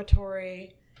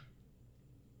dormitory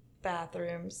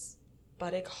bathrooms,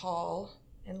 Buddick Hall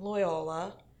in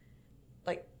Loyola,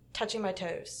 like touching my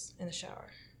toes in the shower.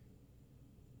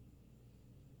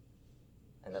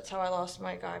 And that's how I lost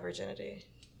my guy virginity.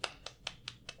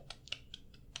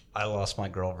 I lost my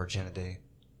girl virginity.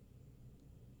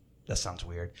 That sounds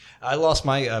weird. I lost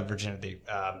my virginity.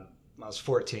 I was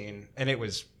 14, and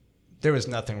there was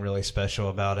nothing really special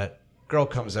about it. Girl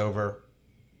comes over.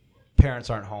 Parents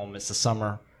aren't home. It's the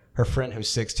summer. Her friend who's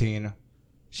 16,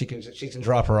 she can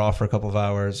drop her off for a couple of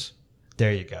hours.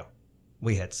 There you go.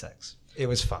 We had sex. It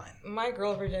was fine. My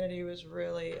girl virginity was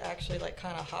really actually like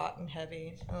kind of hot and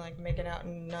heavy, and like making out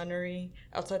in nunnery,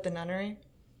 outside the nunnery,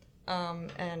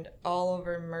 and all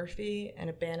over Murphy and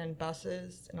abandoned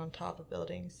buses and on top of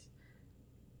buildings.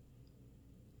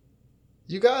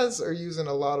 You guys are using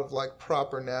a lot of like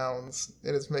proper nouns,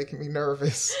 and it's making me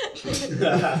nervous.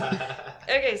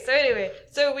 Okay, so anyway,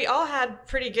 so we all had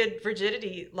pretty good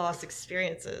virginity loss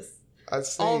experiences. I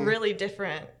see. All really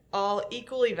different, all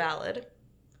equally valid.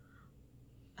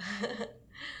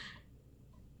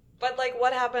 But like,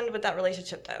 what happened with that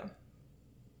relationship though?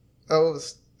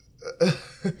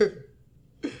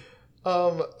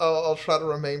 I'll try to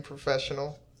remain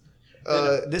professional.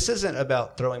 This isn't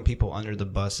about throwing people under the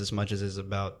bus as much as it is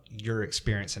about your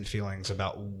experience and feelings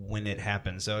about when it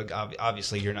happened. So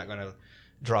obviously you're not going to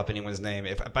drop anyone's name.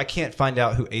 If I can't find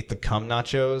out who ate the cum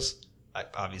nachos,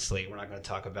 obviously we're not going to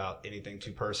talk about anything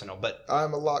too personal. But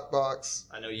I'm a lockbox.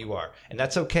 I know you are, and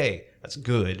that's okay. That's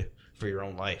good for your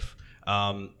own life.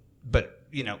 But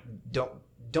you know,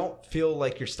 don't feel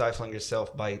like you're stifling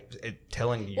yourself by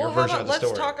telling your version of the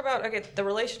story. Let's talk about, okay, the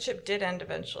relationship did end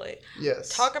eventually. Yes.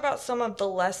 Talk about some of the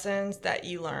lessons that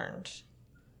you learned.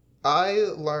 I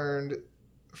learned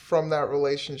from that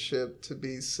relationship to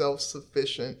be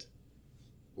self-sufficient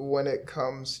when it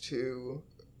comes to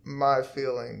my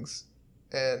feelings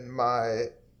and my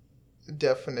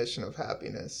definition of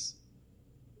happiness.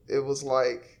 It was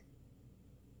like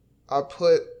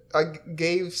I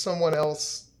gave someone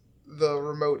else the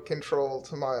remote control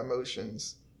to my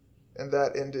emotions, and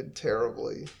that ended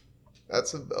terribly.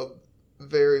 That's a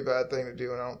very bad thing to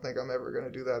do, and I don't think I'm ever going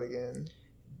to do that again.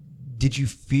 Did you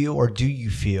feel, or do you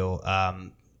feel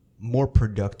more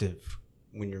productive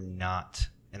when you're not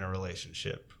in a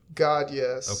relationship? God,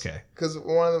 yes. Okay. Because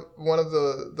one of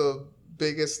the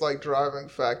biggest like driving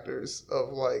factors of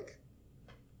like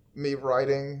me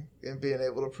writing and being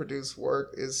able to produce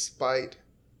work is spite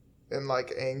and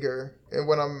like anger. And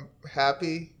when I'm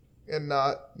happy and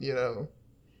not, you know,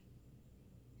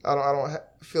 I don't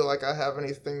feel like I have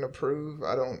anything to prove,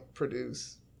 I don't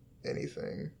produce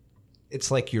anything. It's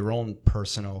like your own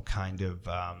personal kind of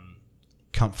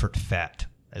comfort fat,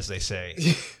 as they say.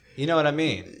 You know what I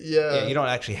mean? Yeah. You don't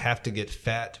actually have to get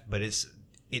fat, but it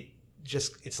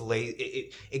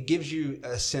gives you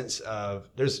a sense of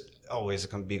there's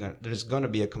going to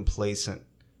be a complacent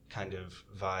kind of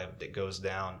vibe that goes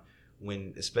down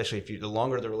when, especially if the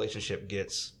longer the relationship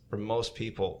gets, for most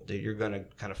people, that you're going to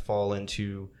kind of fall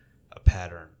into a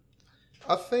pattern.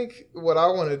 I think what I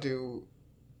want to do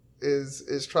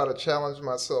is try to challenge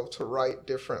myself to write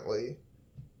differently,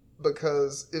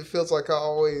 because it feels like I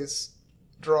always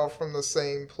draw from the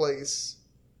same place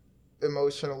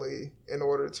emotionally in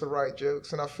order to write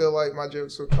jokes, and I feel like my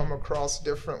jokes would come across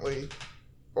differently,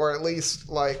 or at least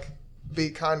like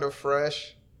be kind of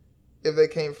fresh if they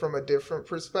came from a different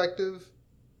perspective.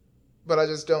 But I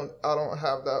don't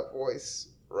have that voice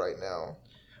right now.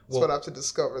 So I'd have to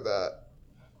discover that.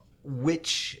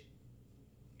 Which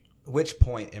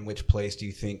point and which place do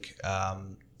you think,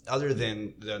 other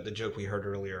than the joke we heard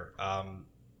earlier,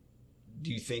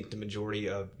 do you think the majority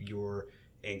of your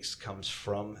angst comes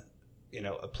from, you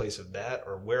know, a place of that,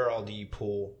 or where all do you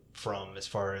pull from as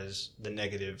far as the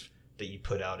negative that you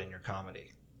put out in your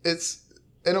comedy? It's,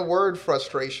 in a word,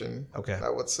 frustration. Okay. I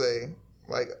would say,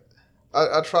 like,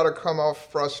 I try to come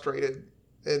off frustrated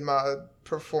in my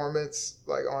performance,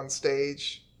 like on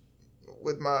stage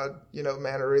with my, you know,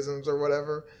 mannerisms or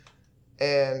whatever.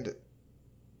 And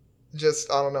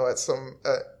just, I don't know,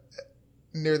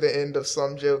 near the end of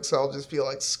some jokes, I'll just be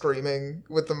like screaming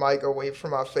with the mic away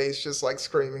from my face, just like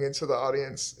screaming into the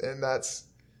audience. And that's,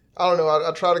 I don't know,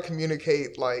 I try to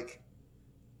communicate like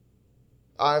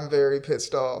I'm very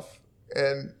pissed off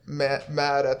and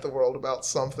mad at the world about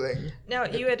something. Now,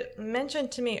 you had mentioned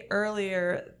to me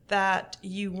earlier that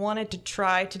you wanted to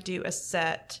try to do a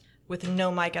set with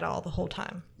no mic at all the whole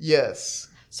time. Yes.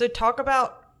 So talk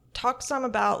some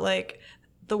about like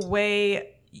the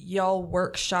way y'all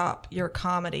workshop your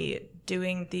comedy.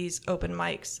 doing these open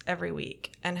mics every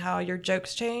week and how your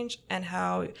jokes change and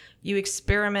how you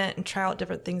experiment and try out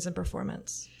different things in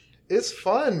performance? It's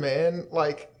fun, man.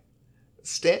 Like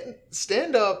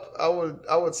stand up, I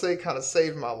would say kind of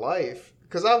saved my life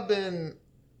because I've been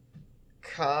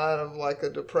kind of like a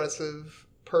depressive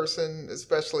person,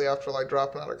 especially after like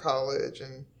dropping out of college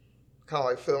and kind of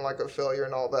like feeling like a failure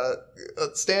and all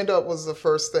that. Stand up was the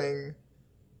first thing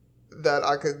that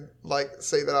I could like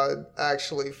say that I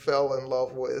actually fell in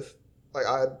love with. Like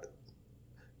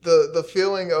the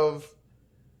feeling of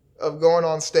going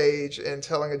on stage and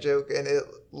telling a joke and it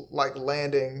like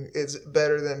landing is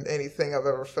better than anything I've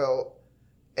ever felt.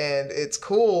 And it's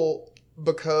cool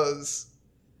because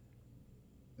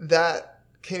that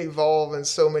can evolve in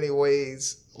so many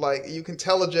ways. Like you can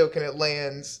tell a joke and it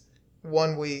lands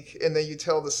one week and then you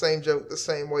tell the same joke the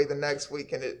same way the next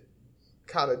week and it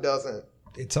kind of doesn't.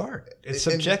 It's art. It's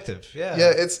subjective. Yeah.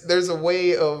 Yeah. There's a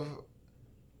way of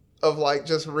like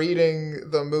just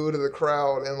reading the mood of the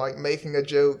crowd and like making a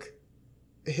joke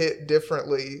hit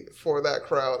differently for that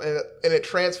crowd. And it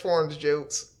transforms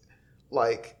jokes.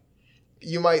 Like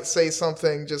you might say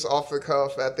something just off the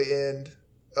cuff at the end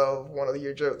of one of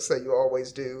your jokes that you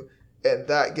always do. And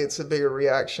that gets a bigger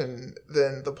reaction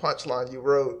than the punchline you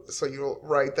wrote. So you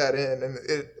write that in and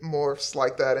it morphs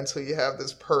like that until you have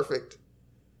this perfect,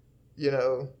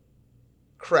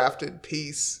 crafted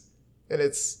piece, and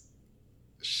it's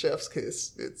chef's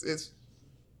kiss.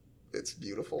 It's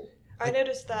beautiful. I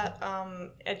noticed that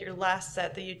at your last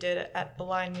set that you did at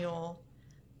Blind Mule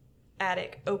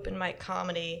Attic Open Mic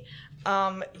Comedy,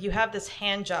 you have this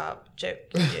hand job joke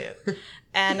you do.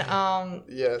 And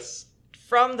yes.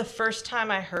 From the first time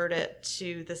I heard it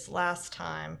to this last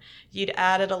time, you'd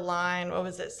added a line. What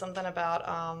was it? Something about,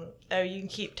 you can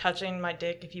keep touching my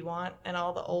dick if you want, and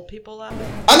all the old people laughed.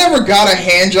 I never got a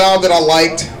hand job that I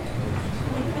liked.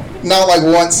 Not like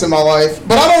once in my life.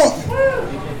 But I don't...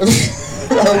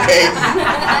 Okay.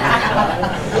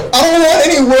 I don't want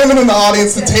any women in the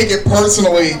audience to take it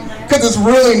personally, because it's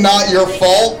really not your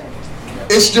fault.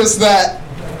 It's just that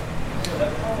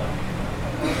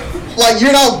like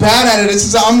you're not bad at it. It's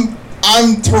just I'm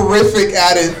terrific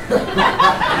at it.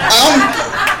 I'm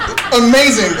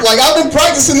amazing. Like I've been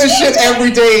practicing this shit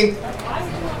every day,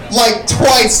 like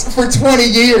twice for 20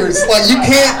 years. Like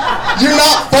you're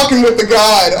not fucking with the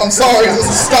God. I'm sorry,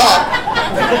 just stop.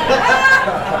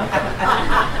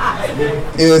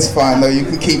 It's fine though. You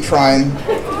can keep trying.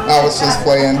 I was just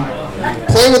playing.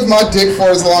 Play with my dick for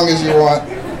as long as you want.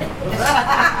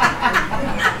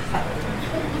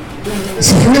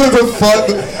 It's really the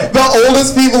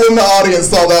oldest people in the audience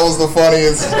thought that was the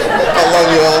funniest. I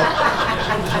love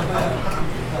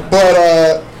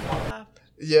y'all. But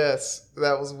yes,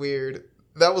 that was weird.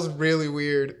 That was really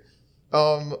weird.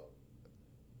 Like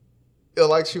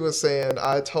she was saying,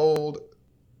 I told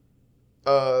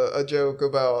a joke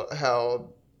about how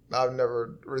I've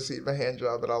never received a hand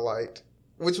job that I liked,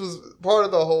 which was part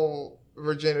of the whole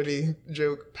virginity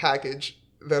joke package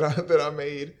that I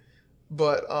made.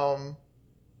 But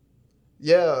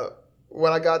yeah,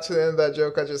 when I got to the end of that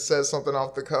joke, I just said something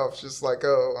off the cuff, just like,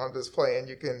 "Oh, I'm just playing.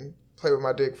 You can play with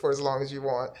my dick for as long as you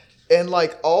want." And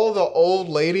like all the old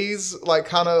ladies, like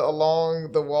kind of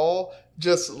along the wall,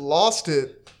 just lost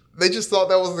it. They just thought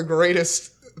that was the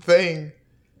greatest thing.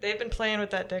 They've been playing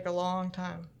with that dick a long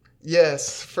time.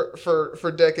 Yes,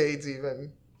 for decades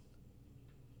even.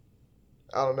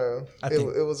 I don't know.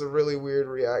 It was a really weird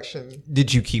reaction.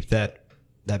 Did you keep that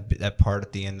part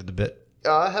at the end of the bit?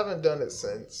 I haven't done it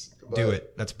since. Do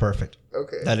it. That's perfect.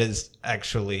 Okay. That is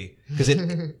actually because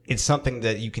it's something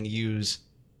that you can use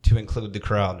to include the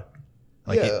crowd.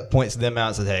 Like it points them out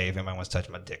and says, "Hey, if anybody wants to touch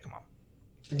my dick, come on."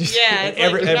 Yeah, it's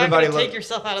like you're not going to take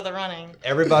yourself out of the running.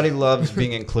 Everybody loves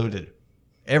being included.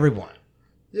 Everyone.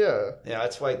 Yeah. Yeah,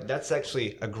 that's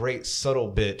actually a great subtle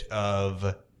bit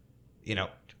of,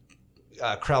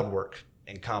 crowd work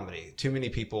in comedy. Too many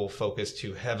people focus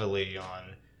too heavily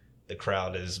on the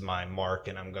crowd as my mark,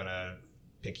 and I'm gonna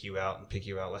pick you out.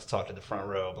 Let's talk to the front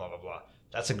row. Blah blah blah.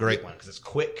 That's a great one because it's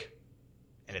quick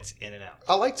and it's in and out.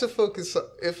 I like to focus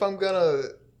if I'm gonna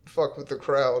fuck with the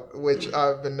crowd, which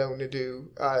I've been known to do.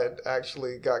 I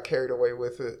actually got carried away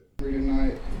with it.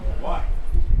 Tonight. Why?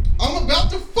 I'm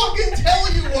about to fucking tell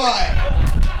you why.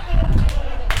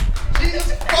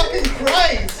 Jesus fucking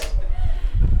Christ!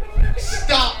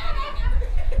 Stop.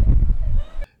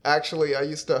 Actually, I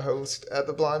used to host at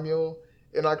the Blind Mule,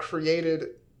 and I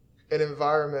created an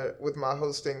environment with my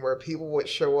hosting where people would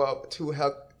show up to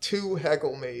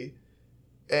heckle me,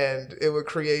 and it would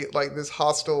create like this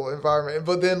hostile environment.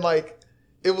 But then like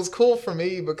it was cool for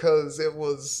me because it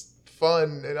was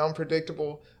fun and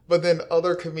unpredictable. but then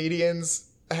other comedians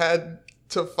had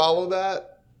to follow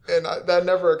that, and that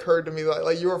never occurred to me.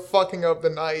 Like you were fucking up the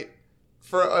night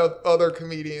for other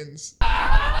comedians.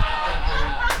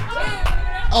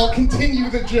 I'll continue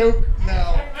the joke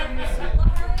now.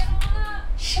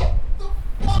 Shut the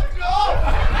fuck up!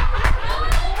 Oh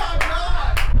my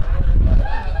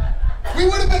god! We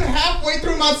would have been halfway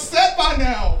through my set by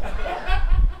now.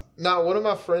 Now, one of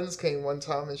my friends came one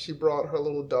time and she brought her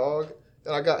little dog,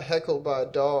 and I got heckled by a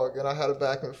dog, and I had a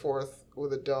back and forth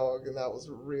with a dog, and that was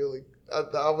really,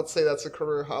 I would say that's a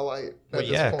career highlight. Well,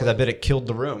 yeah, because I bet it killed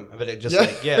the room. I bet it just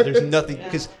there's nothing.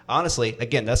 Because honestly,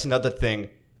 again, that's another thing.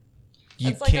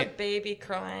 It's like a baby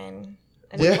crying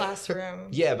in a classroom.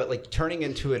 Yeah, but like turning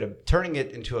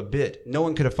it into a bit, no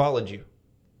one could have followed you.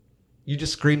 You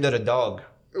just screamed at a dog.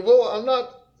 Well, I'm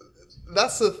not.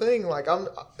 That's the thing. Like,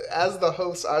 as the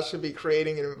host, I should be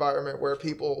creating an environment where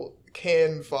people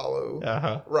can follow.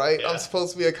 Right? Yeah. I'm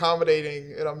supposed to be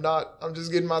accommodating, and I'm not. I'm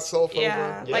just getting myself over.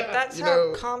 Yeah, like that's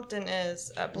how Compton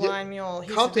is at Blind Mule.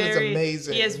 Compton's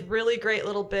amazing. He has really great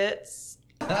little bits.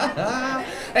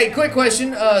 Hey, quick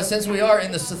question. Since we are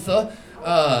in the South,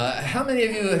 how many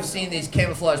of you have seen these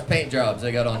camouflage paint jobs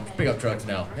they got on pickup trucks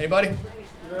now? Anybody?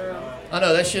 I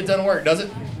know that shit doesn't work, does it?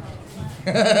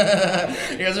 You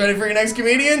guys ready for your next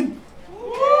comedian?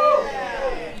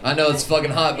 I know it's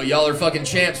fucking hot, but y'all are fucking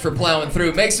champs for plowing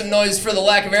through. Make some noise for the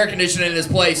lack of air conditioning in this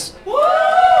place.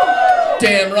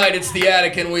 Damn right, it's the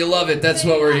attic and we love it. That's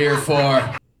what we're here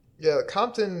for. Yeah,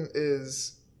 Compton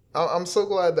is... I'm so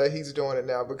glad that he's doing it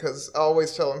now, because I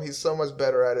always tell him he's so much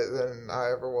better at it than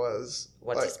I ever was.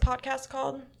 What's his podcast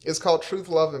called? It's called Truth,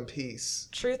 Love, and Peace.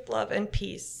 Truth, Love, and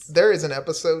Peace. There is an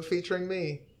episode featuring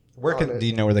me. Do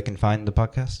you know where they can find the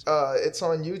podcast? It's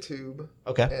on YouTube.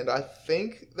 Okay. And I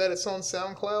think that it's on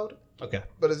SoundCloud. Okay.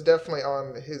 But it's definitely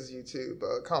on his YouTube,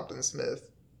 Compton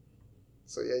Smith.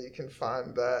 So yeah, you can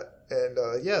find that. And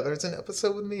there's an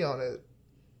episode with me on it.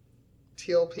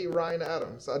 TLP Ryan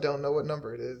Adams. I don't know what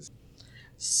number it is.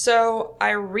 So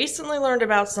I recently learned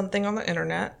about something on the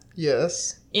internet.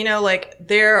 Yes. You know, like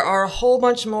there are a whole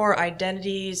bunch more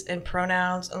identities and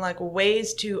pronouns and like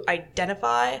ways to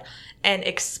identify and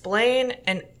explain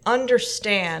and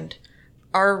understand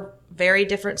our very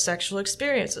different sexual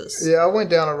experiences. Yeah, I went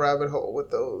down a rabbit hole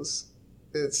with those.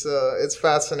 It's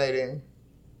fascinating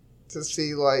to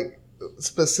see like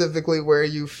specifically where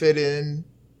you fit in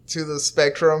to the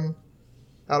spectrum.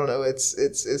 I don't know.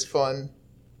 It's fun.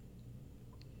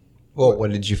 Well,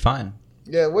 what did you find?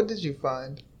 Yeah, what did you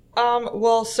find?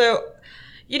 Well, so,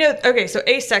 so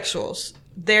asexuals.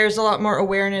 There's a lot more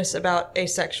awareness about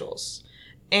asexuals.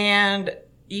 And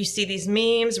you see these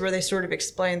memes where they sort of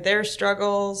explain their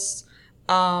struggles.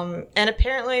 And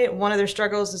apparently one of their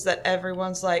struggles is that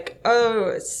everyone's like, oh,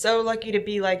 it's so lucky to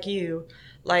be like you.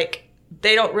 Like,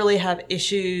 they don't really have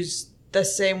issues the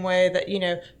same way that,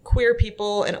 queer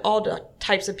people and all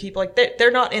types of people, like they're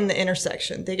not in the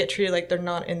intersection. They get treated like they're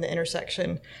not in the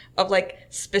intersection of like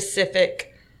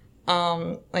specific,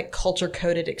 like culture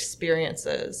coded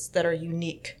experiences that are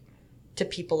unique to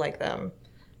people like them.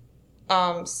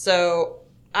 So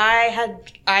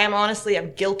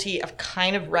I'm guilty of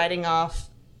kind of writing off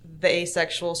the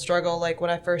asexual struggle. Like when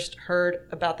I first heard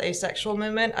about the asexual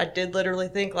movement, I did literally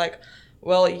think like,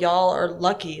 well, y'all are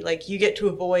lucky. Like you get to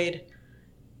avoid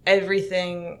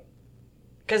everything,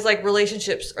 because like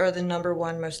relationships are the number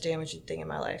one most damaging thing in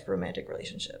my life. Romantic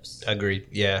relationships. Agreed.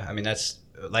 Yeah, I mean that's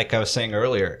like I was saying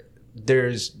earlier.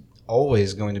 There's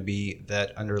always going to be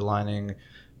that underlining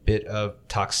bit of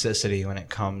toxicity when it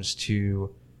comes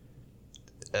to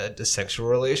the sexual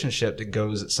relationship that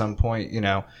goes at some point.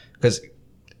 Because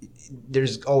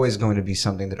there's always going to be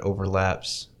something that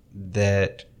overlaps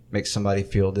that makes somebody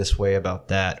feel this way about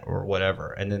that or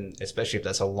whatever. And then especially if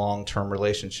that's a long-term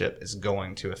relationship, it's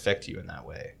going to affect you in that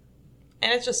way.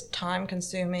 And it's just time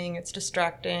consuming. It's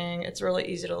distracting. It's really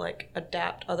easy to like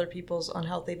adapt other people's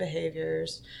unhealthy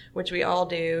behaviors, which we all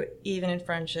do, even in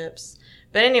friendships.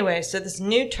 But anyway, so this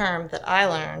new term that I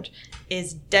learned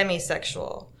is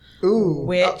demisexual.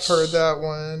 Ooh, I've heard that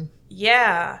one.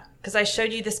 Yeah, because I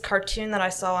showed you this cartoon that I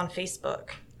saw on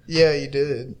Facebook. Yeah, you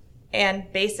did.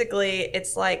 And basically,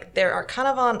 it's like they are kind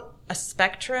of on a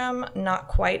spectrum, not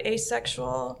quite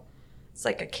asexual. It's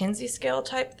like a Kinsey scale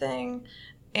type thing.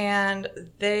 And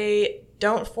they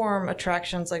don't form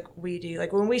attractions like we do.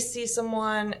 Like when we see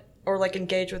someone or like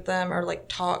engage with them or like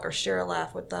talk or share a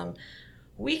laugh with them,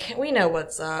 we know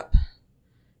what's up.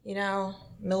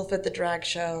 MILF at the drag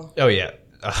show. Oh, yeah.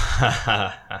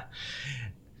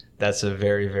 That's a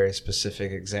very, very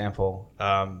specific example.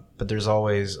 But there's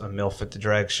always a MILF at the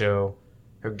drag show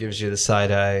who gives you the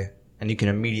side eye, and you can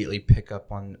immediately pick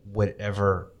up on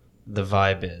whatever the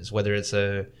vibe is, whether it's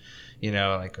a, you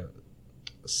know, like a,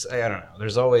 I don't know.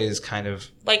 There's always kind of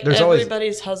Like there's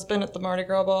everybody's husband at the Mardi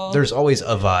Gras ball. there's always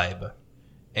a vibe,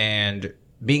 and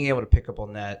being able to pick up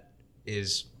on that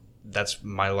that's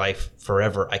my life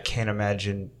forever. I can't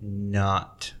imagine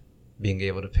not being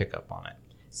able to pick up on it.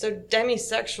 So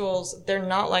demisexuals, they're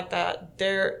not like that.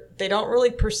 They don't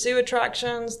really pursue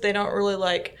attractions. They don't really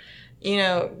like, you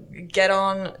know, get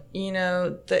on, you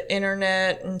know, the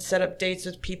internet and set up dates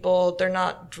with people. They're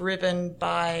not driven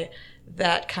by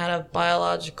that kind of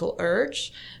biological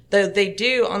urge. Though they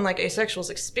do, unlike asexuals,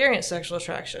 experience sexual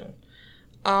attraction.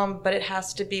 But it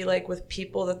has to be like with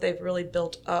people that they've really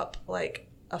built up like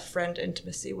a friend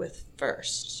intimacy with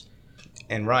first.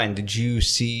 And Ryan, did you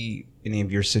see any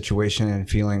of your situation and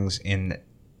feelings in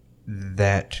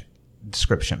that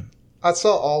description? I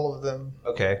saw all of them.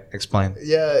 Okay, explain.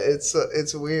 Yeah,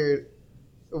 it's weird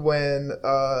when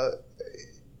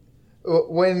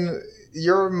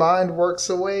your mind works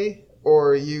away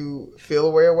or you feel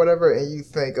away or whatever, and you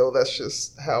think, oh, that's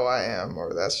just how I am,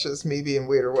 or that's just me being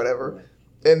weird or whatever.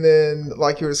 And then,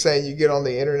 like you were saying, you get on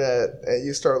the internet and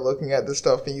you start looking at this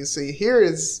stuff and you see, here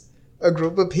is a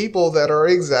group of people that are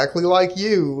exactly like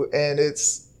you. And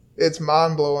it's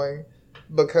mind blowing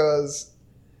because,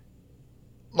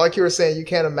 like you were saying, you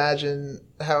can't imagine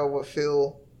how it would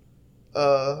feel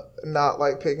not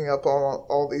like picking up on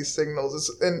all these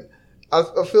signals. And I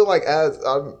feel like, as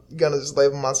I'm going to just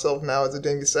label myself now as a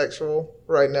demisexual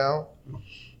right now,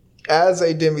 as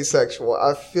a demisexual,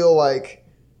 I feel like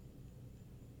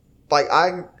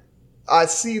I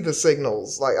see the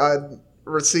signals, like I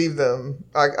receive them.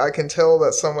 I can tell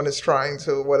that someone is trying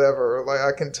to whatever, like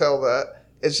I can tell that.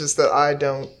 It's just that I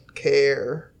don't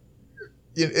care.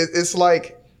 It's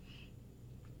like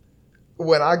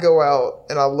when I go out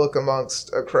and I look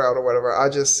amongst a crowd or whatever, I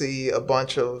just see a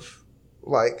bunch of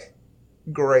like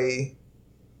gray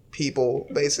people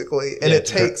basically, and it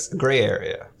takes gray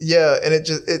area. Yeah, and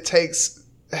it takes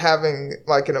having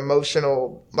like an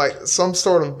emotional, like some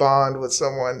sort of bond with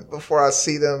someone before I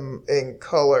see them in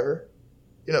color,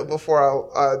 you know, before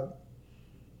I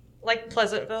Like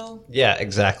Pleasantville. Yeah,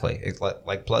 exactly. It's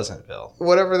like Pleasantville.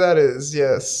 whatever that is.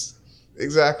 Yes,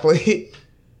 exactly.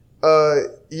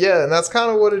 Yeah, and that's kind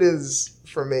of what it is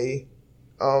for me.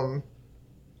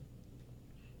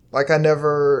 Like I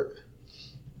never,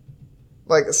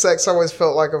 like sex always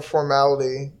felt like a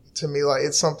formality to me. Like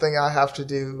it's something I have to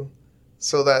do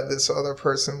so that this other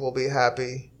person will be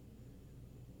happy,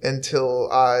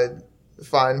 until I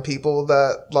find people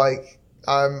that like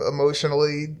I'm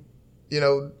emotionally, you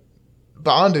know,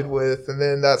 bonded with. And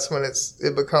then that's when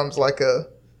it becomes like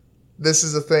this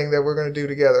is a thing that we're going to do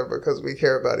together because we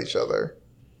care about each other.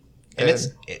 And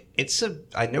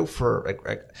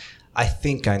I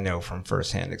think I know from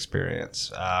firsthand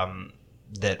experience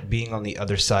that being on the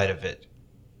other side of it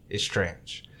is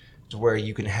strange. It's where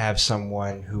you can have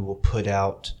someone who will put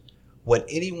out what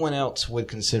anyone else would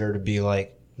consider to be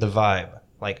like the vibe.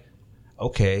 Like,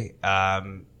 okay,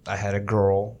 I had a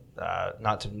girl,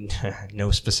 not to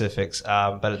no specifics,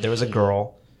 but there was a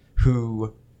girl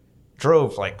who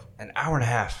drove like an hour and a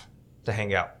half to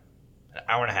hang out. An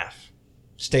hour and a half.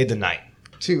 Stayed the night.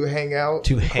 To hang out?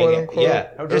 To hang out. unquote? Yeah.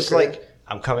 I'm just Okay. like,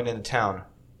 I'm coming into town.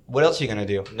 What else are you going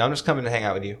to do? No, I'm just coming to hang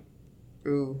out with you.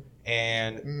 Ooh.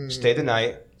 And stay the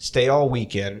night. Stay all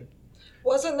weekend.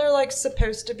 Wasn't there like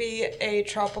supposed to be a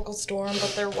tropical storm,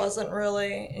 but there wasn't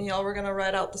really, and y'all were gonna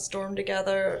ride out the storm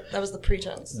together? That was the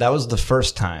pretense. That was the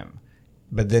first time.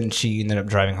 But then she ended up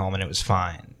driving home and it was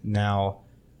fine. Now,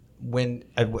 when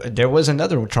there was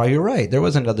another, you're right, there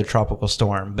was another tropical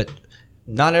storm, but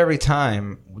not every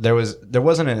time. There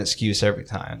wasn't an excuse every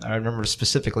time. I remember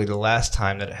specifically the last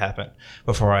time that it happened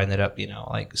before I ended up, you know,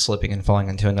 like slipping and falling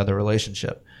into another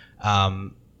relationship.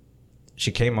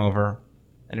 She came over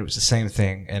and it was the same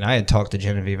thing. And I had talked to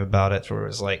Genevieve about it, where it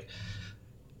was like,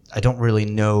 I don't really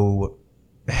know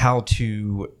how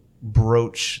to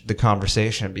broach the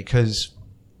conversation because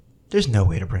there's no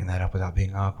way to bring that up without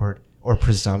being awkward or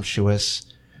presumptuous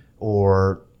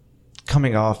or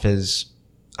coming off as,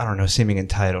 I don't know, seeming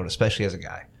entitled, especially as a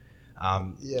guy.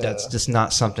 That's just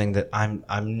not something that I'm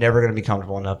never going to be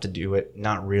comfortable enough to do it.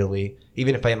 Not really.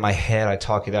 Even if in my head I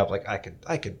talk it up, like I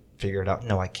could figure it out.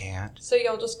 No, I can't. So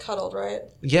y'all just cuddled, right?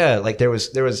 Yeah, like there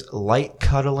was light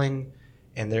cuddling,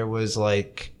 and there was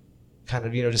like kind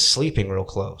of, you know, just sleeping real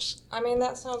close. I mean,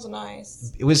 that sounds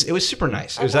nice. It was super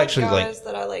nice. It was I've actually had like, guys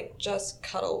that I like just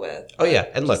cuddle with. Oh, yeah,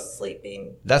 like, and look, just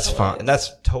sleeping. that's hilarious. fine. And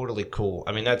that's totally cool.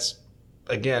 I mean, that's,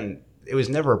 again, it was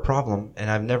never a problem, and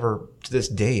I've never, to this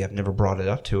day, I've never brought it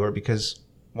up to her because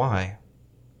why?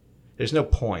 There's no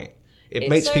point. It It's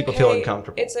makes people feel okay-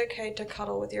 uncomfortable. It's okay to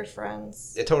cuddle with your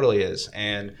friends. It totally is.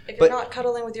 And If but you're not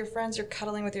cuddling with your friends, you're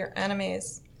cuddling with your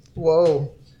enemies.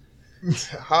 Whoa.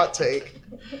 Hot take.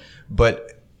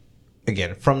 but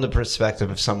again, from the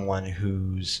perspective of someone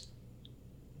who's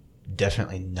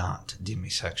definitely not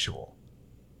demisexual,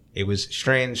 it was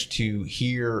strange to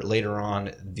hear later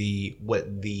on the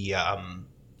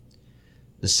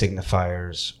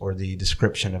signifiers or the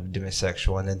description of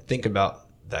demisexual, and then think about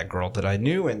that girl that I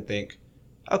knew and think,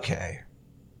 okay,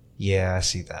 yeah, I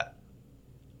see that.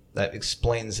 That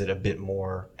explains it a bit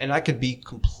more, and I could be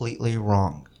completely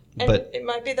wrong, And but it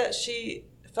might be that she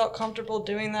felt comfortable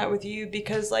doing that with you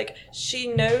because, like, she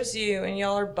knows you and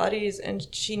y'all are buddies, and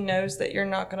she knows that you're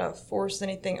not going to force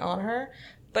anything on her,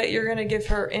 but you're going to give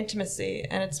her intimacy.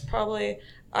 And it's probably,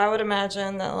 I would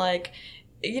imagine that, like,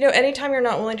 you know, anytime you're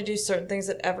not willing to do certain things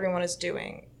that everyone is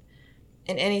doing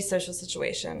in any social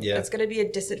situation, Yeah. it's going to be a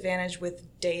disadvantage with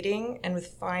dating and with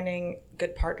finding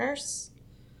good partners.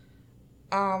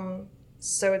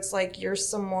 So it's like you're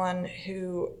someone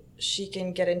who she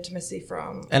can get intimacy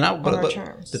from And on her but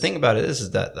terms. the thing about it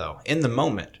is that though, in the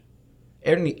moment,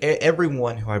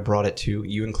 everyone who I brought it to,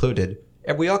 you included,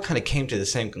 and we all kind of came to the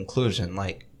same conclusion.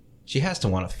 Like, she has to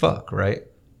want to fuck, right?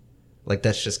 Like,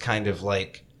 that's just kind of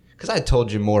like, because I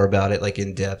told you more about it, like,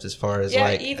 in depth, as far as yeah,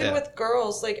 like even with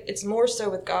girls, like, it's more so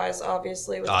with guys,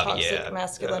 obviously, with toxic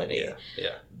masculinity.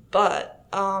 yeah. But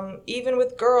even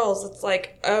with girls, it's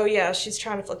like, oh yeah, she's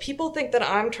trying to fuck. People think that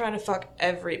I'm trying to fuck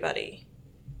everybody.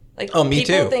 Like, Oh, me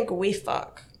people too. think we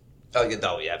fuck. Oh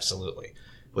yeah, absolutely.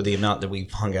 With the amount that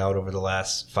we've hung out over the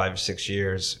last 5 or 6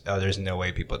 years, there's no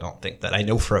way people don't think that. I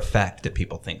know for a fact that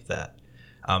people think that.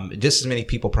 Just as many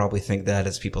people probably think that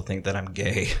as people think that I'm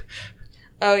gay.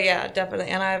 Oh yeah, definitely.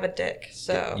 And I have a dick,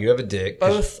 so You have a dick.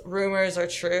 both rumors are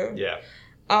true. Yeah.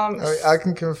 I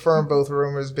can confirm both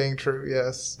rumors being true.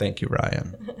 Yes. Thank you,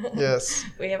 Ryan. Yes.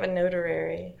 We have a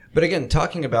notary. But again,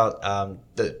 talking about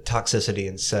the toxicity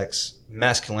in sex,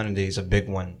 masculinity is a big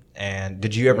one. And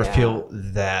did you ever Yeah. feel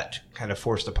that kind of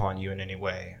forced upon you in any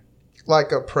way?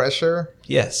 Like a pressure.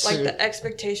 Yes. Like the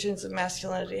expectations of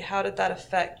masculinity, how did that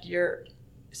affect your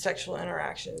sexual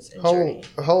interactions and Holy, journey?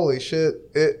 holy shit.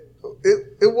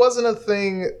 It wasn't a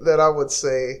thing that I would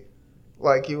say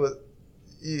like you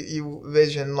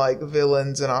vision like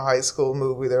villains in a high school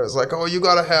movie. There was like, oh, you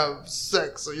gotta have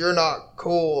sex or you're not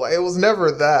cool. It was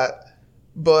never that.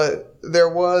 But there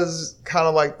was kind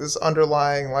of like this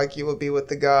underlying, like you would be with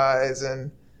the guys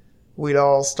and we'd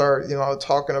all start,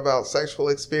 talking about sexual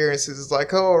experiences. It's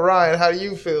like, oh, Ryan, how do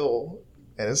you feel?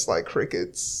 And it's like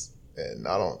crickets. And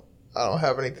I don't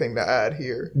have anything to add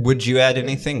here. Would you add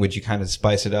anything? Would you kind of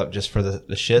spice it up just for the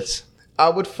shits? I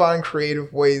would find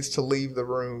creative ways to leave the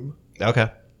room.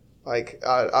 Okay. Like,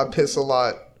 I piss a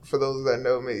lot, for those that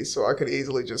know me, so I could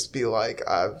easily just be like,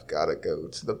 I've got to go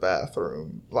to the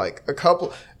bathroom. Like,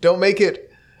 don't make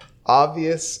it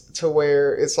obvious to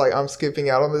where it's like I'm skipping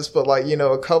out on this, but like,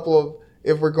 a couple of,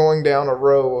 if we're going down a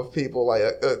row of people, like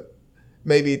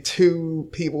maybe 2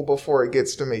 people before it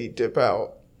gets to me, dip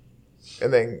out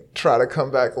and then try to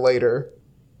come back later.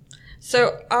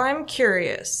 So I'm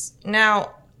curious.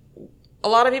 Now, a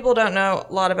lot of people don't know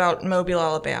a lot about Mobile,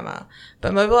 Alabama,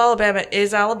 but Mobile, Alabama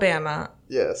is Alabama.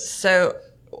 Yes. So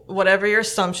whatever your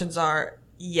assumptions are,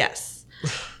 yes.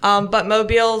 But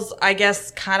Mobile's, I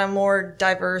guess, kind of more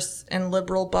diverse and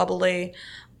liberal, bubbly.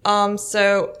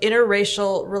 So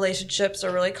interracial relationships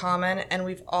are really common, and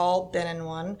we've all been in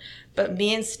one. But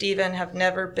me and Steven have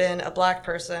never been a black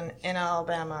person in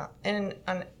Alabama in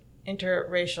an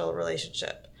interracial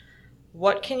relationship.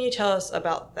 What can you tell us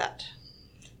about that?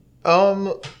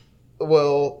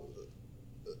 Well,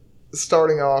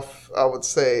 starting off, I would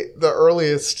say the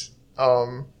earliest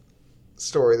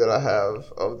story that I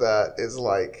have of that is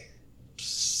like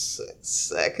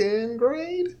second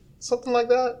grade, something like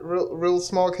that. Real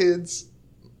small kids,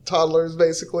 toddlers,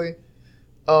 basically.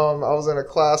 I was in a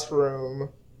classroom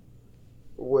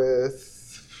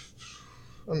with,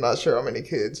 I'm not sure how many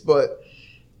kids, but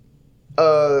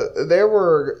there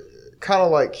were kind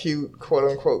of like cute quote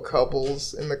unquote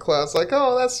couples in the class, like,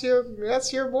 oh, that's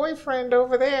your boyfriend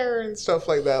over there and stuff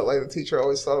like that. Like the teacher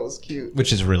always thought it was cute.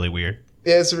 Which is really weird.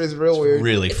 Yeah, it's real weird.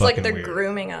 Really It's fucking like they're weird.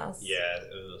 grooming us. Yeah.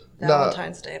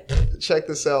 Valentine's Day. Check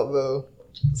this out though.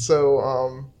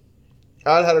 So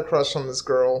I had a crush on this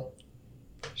girl.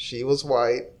 She was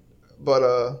white, but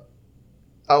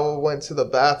I went to the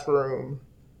bathroom,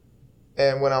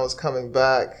 and when I was coming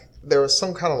back, there was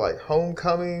some kind of like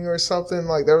homecoming or something.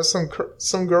 Like there was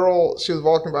some girl, she was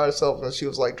walking by herself and she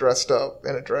was like dressed up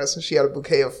in a dress and she had a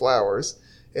bouquet of flowers,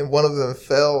 and one of them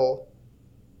fell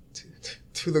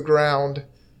to the ground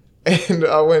And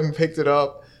I went and picked it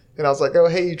up, and I was like, oh,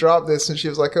 hey, you dropped this. And she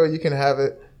was like, oh, you can have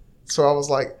it. So I was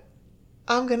like,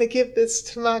 I'm going to give this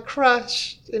to my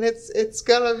crush, and it's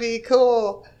going to be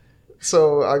cool.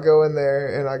 So I go in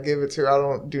there, and I give it to her.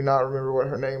 I do not remember what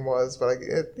her name was, but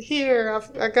here,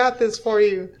 I got this for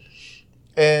you.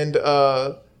 And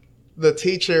the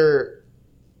teacher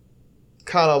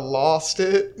kind of lost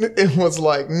it and was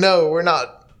like, no, we're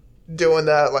not doing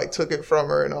that, like took it from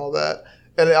her and all that.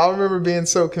 And I remember being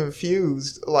so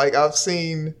confused. Like, I've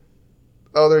seen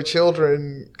other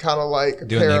children kind of like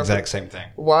Doing the exact same thing.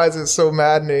 Why is it so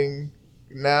maddening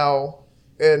now?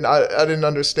 And I didn't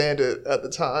understand it at the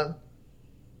time.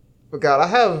 But God, I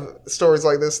have stories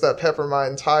like this that pepper my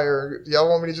entire... Y'all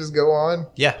want me to just go on?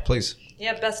 Yeah, please.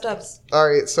 Yeah, best ofs. All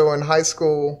right, so in high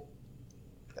school,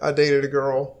 I dated a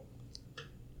girl.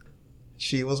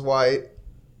 She was white.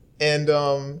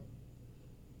 And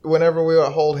whenever we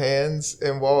would hold hands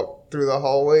and walk through the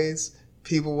hallways,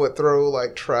 people would throw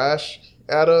like trash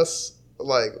at us,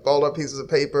 like balled up pieces of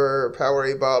paper,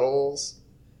 Powerade bottles,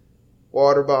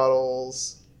 water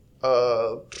bottles,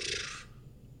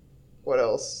 what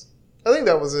else? I think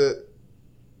that was it.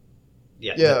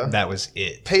 Yeah. That was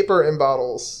it. Paper and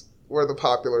bottles were the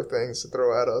popular things to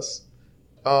throw at us.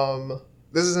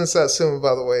 This is in Satsuma,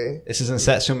 by the way. This is in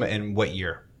Satsuma in what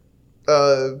year?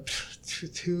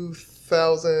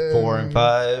 2000. 4 and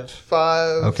 5?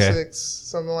 5, Okay. 6,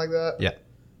 something like that. Yeah.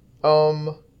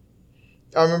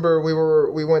 I remember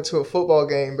we went to a football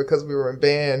game because we were in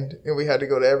band and we had to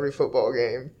go to every football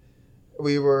game.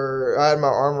 I had my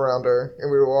arm around her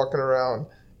and we were walking around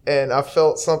and I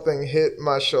felt something hit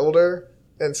my shoulder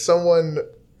and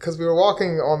because we were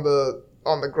walking on the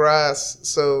grass,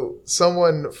 so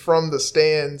someone from the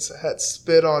stands had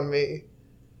spit on me,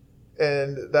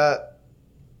 and that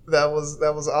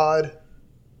was odd.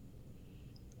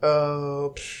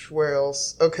 Where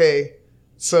else? Okay,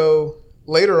 so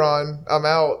later on, I'm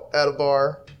out at a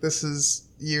bar. This is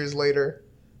years later,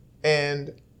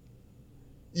 and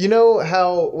you know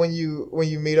how when you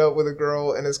meet up with a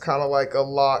girl and it's kind of like a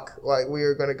lock, like we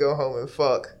are gonna go home and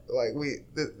fuck, like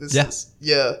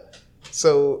yeah.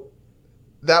 So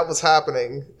that was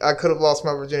happening. I could have lost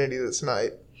my virginity this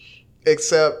night,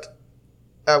 except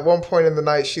at one point in the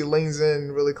night, she leans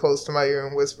in really close to my ear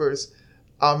and whispers,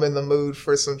 "I'm in the mood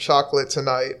for some chocolate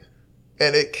tonight,"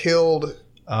 and it killed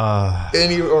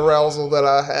any arousal that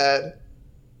I had.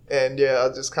 And yeah, I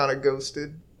just kind of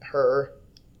ghosted her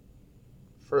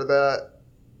for that.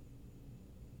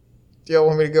 Do y'all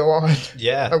want me to go on?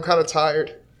 Yeah. I'm kind of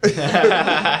tired.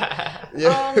 Yeah.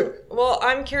 Well,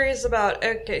 I'm curious about,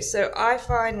 okay, so I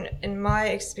find in my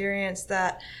experience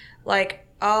that, like,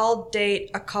 I'll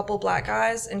date a couple black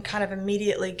guys and kind of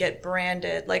immediately get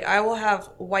branded. Like, I will have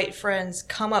white friends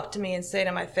come up to me and say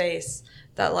to my face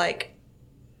that, like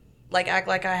act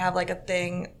like I have, like, a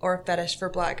thing or a fetish for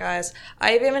black guys.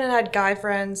 I've even had guy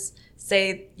friends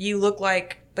say, you look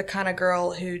like the kind of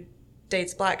girl who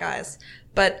dates black guys.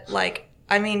 But, like,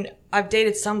 I mean, I've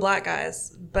dated some black guys,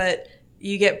 but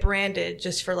you get branded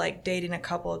just for, like, dating a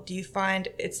couple. Do you find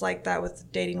it's like that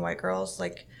with dating white girls?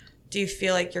 Like, do you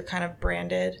feel like you're kind of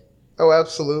branded? Oh,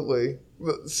 absolutely.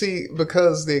 See,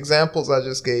 because the examples I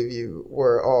just gave you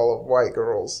were all of white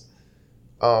girls.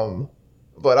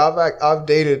 But I've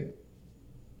dated,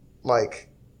 like,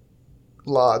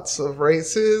 lots of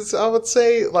races, I would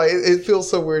say. Like, it feels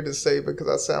so weird to say because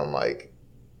I sound like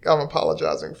I'm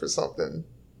apologizing for something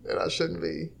and I shouldn't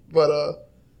be. But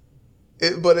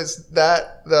it's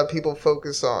that people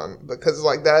focus on, because,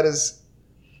 like, that's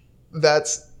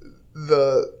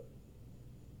the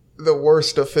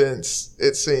worst offense,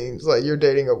 it seems. Like, you're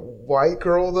dating a white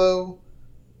girl, though.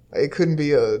 It couldn't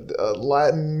be a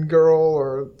Latin girl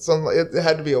or something. It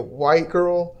had to be a white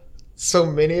girl. So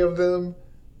many of them.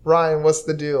 Ryan, what's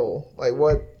the deal? Like,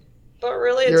 what? But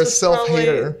really, You're it's just probably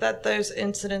self-hater. that those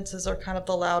incidences are kind of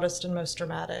the loudest and most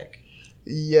dramatic.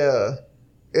 Yeah.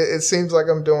 It seems like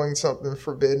I'm doing something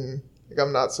forbidden. Like,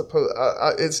 I'm not supposed...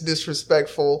 it's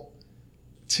disrespectful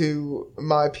to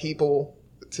my people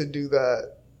to do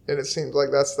that. And it seems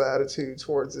like that's the attitude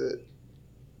towards it.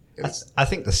 I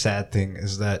think the sad thing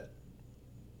is that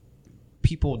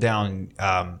people down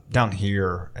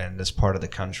here in this part of the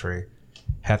country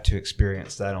have to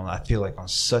experience that I feel like on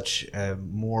such a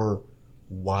more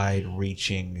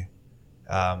wide-reaching,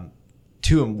 more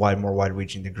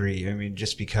wide-reaching degree. I mean,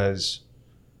 just because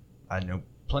I know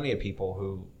plenty of people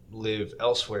who live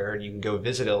elsewhere, and you can go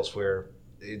visit elsewhere,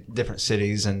 different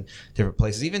cities and different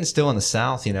places. Even still in the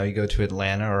South, you go to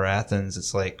Atlanta or Athens,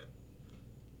 it's like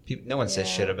no one says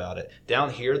shit about it. Down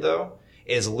here, though,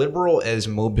 as liberal as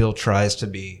Mobile tries to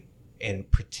be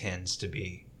and pretends to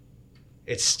be,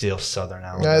 it's still Southern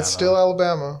Alabama. Yeah, it's still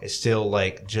Alabama. It's still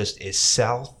like just as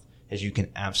south as you can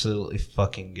absolutely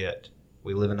fucking get.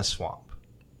 We live in a swamp.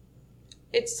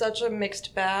 It's such a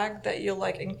mixed bag that you'll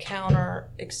like encounter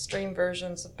extreme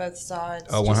versions of both sides.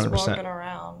 Oh, just 100%. walking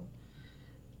around.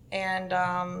 And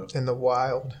In the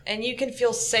wild. and you can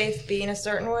feel safe being a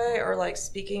certain way or like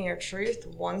speaking your truth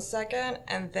 1 second,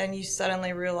 and then you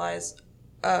suddenly realize,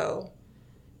 oh,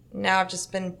 now I've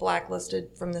just been blacklisted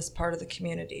from this part of the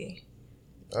community.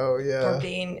 Oh, yeah. For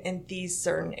being in these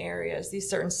certain areas, these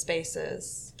certain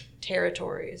spaces,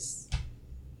 territories.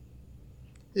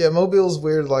 Yeah, Mobile's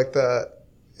weird like that.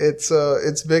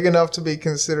 It's big enough to be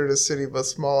considered a city, but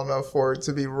small enough for it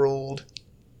to be ruled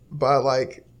by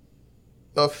like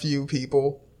a few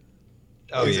people.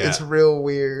 Oh, yeah. It's real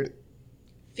weird.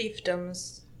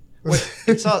 Fiefdoms.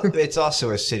 It's also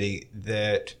a city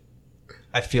that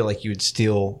I feel like you would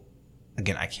still,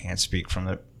 again, I can't speak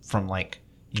from like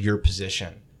your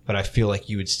position, but I feel like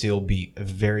you would still be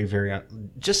very, very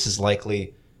just as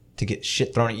likely to get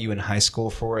shit thrown at you in high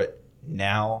school for it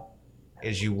now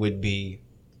as you would be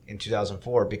in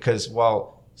 2004, because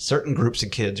while certain groups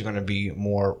of kids are going to be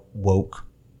more woke,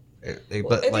 but I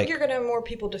like think you're gonna have more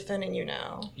people defending you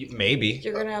now. maybe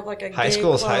You're gonna have like a high gay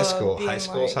school is high club school, being high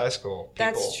school is like- high school.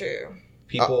 That's true.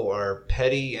 People are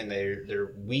petty and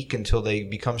they're weak until they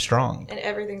become strong. And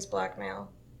everything's blackmail.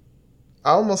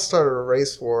 I almost started a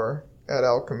race war at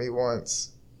Alchemy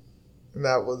once, and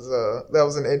that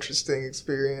was an interesting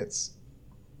experience.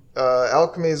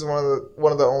 Alchemy is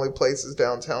one of the only places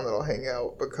downtown that I'll hang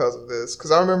out because of this.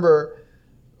 Because I remember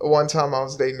one time I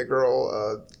was dating a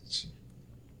girl.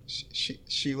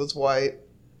 She was white,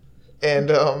 and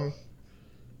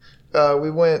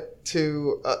we went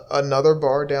to another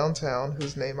bar downtown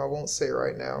whose name I won't say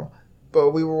right now.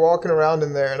 But we were walking around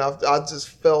in there, and I just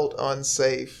felt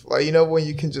unsafe. Like, you know, when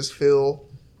you can just feel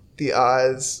the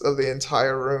eyes of the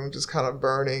entire room just kind of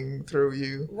burning through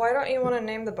you. Why don't you want to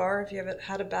name the bar if you haven't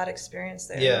had a bad experience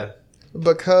there? Yeah.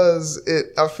 Because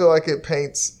I feel like it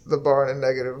paints the bar in a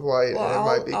negative light, Well, and it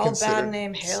might be I'll considered bad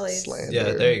name Haley's. slander.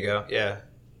 Yeah, there you go. Yeah.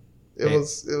 It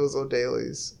was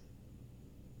O'Daly's.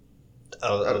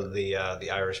 The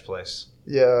Irish place.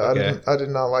 Yeah, Okay. I did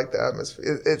not like the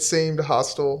atmosphere. It seemed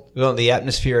hostile. Well, the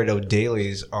atmosphere at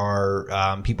O'Daly's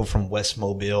are people from West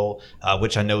Mobile,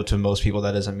 which I know to most people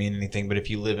that doesn't mean anything. But if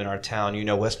you live in our town, you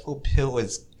know West Mobile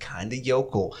is kind of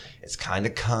yokel. It's kind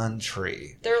of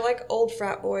country. They're like old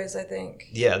frat boys, I think.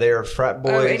 Yeah, they are frat Oh,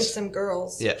 and boys. some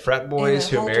girls. Yeah, frat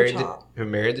boys In a who halter married top.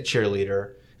 the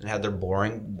cheerleader and had their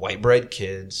boring white bread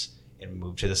kids and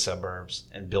moved to the suburbs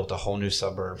and built a whole new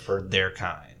suburb for their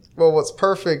kind. Well, what's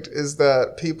perfect is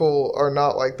that people are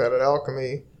not like that at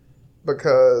Alchemy,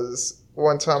 because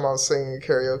one time I was singing a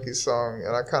karaoke song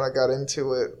and I kind of got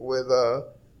into it with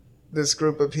this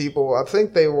group of people. I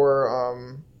think they were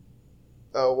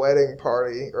a wedding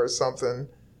party or something,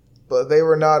 but they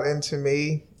were not into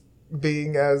me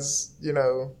being as, you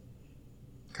know,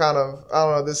 kind of, I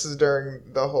don't know, this is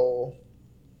during the whole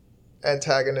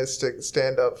antagonistic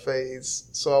stand-up phase,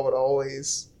 so I would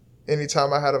always,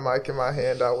 anytime I had a mic in my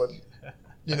hand, I would,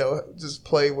 you know, just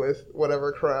play with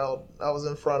whatever crowd I was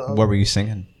in front of. What were you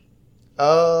singing?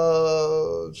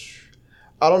 I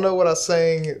don't know what I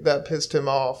sang that pissed him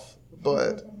off,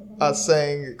 but I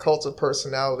sang Cult of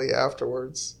Personality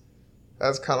afterwards.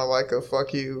 That's kind of like a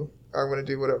fuck you, I'm going to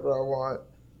do whatever I want.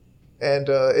 And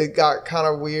it got kind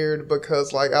of weird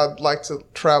because, like, I'd like to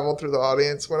travel through the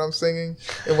audience when I'm singing.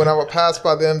 And when I would pass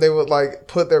by them, they would, like,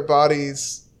 put their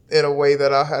bodies in a way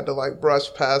that I had to, like,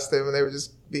 brush past them. And they were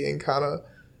just being kind of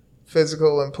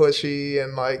physical and pushy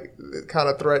and, like, kind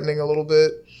of threatening a little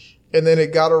bit. And then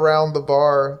it got around the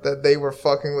bar that they were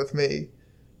fucking with me.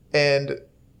 And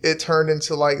it turned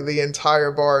into, like, the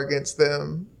entire bar against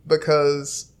them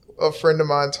because a friend of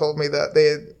mine told me that they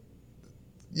had,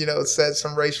 you know, said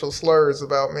some racial slurs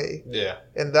about me. Yeah.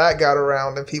 And that got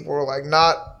around and people were like,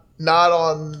 not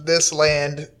on this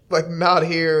land, like not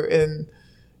here. And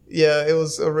yeah, it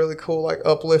was a really cool, like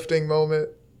uplifting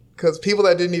moment because people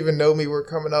that didn't even know me were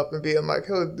coming up and being like,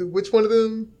 oh, which one of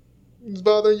them is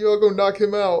bothering you? I'll go knock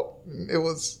him out. And it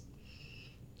was,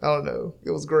 I don't know.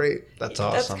 It was great. That's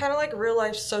That's awesome. kind of like real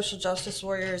life social justice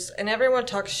warriors. And everyone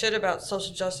talks shit about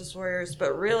social justice warriors,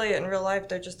 but really in real life,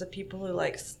 they're just the people who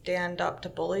like stand up to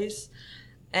bullies.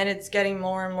 And it's getting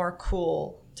more and more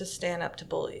cool to stand up to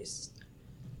bullies.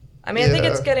 I mean, I think Yeah.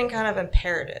 it's getting kind of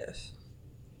imperative.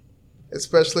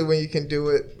 Especially when you can do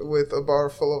it with a bar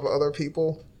full of other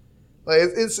people. Like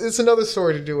it's another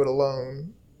story to do it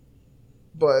alone.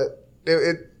 But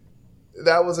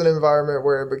that was an environment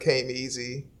where it became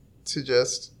easy to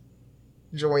just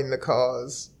join the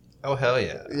cause. Oh, hell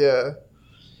yeah. Yeah.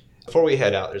 Before we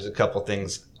head out, there's a couple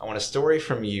things. I want a story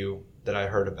from you that I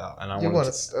heard about, and I You want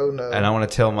want to? Oh no! and I want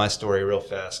to tell my story real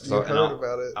fast. You heard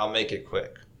about it. I'll make it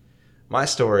quick. My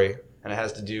story, and it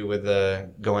has to do with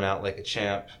going out like a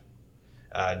champ,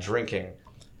 drinking.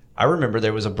 I remember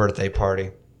there was a birthday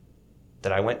party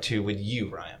that I went to with you,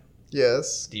 Ryan.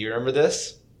 Yes. Do you remember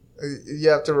this? You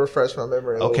have to refresh my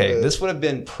memory. A Okay, little bit. this would have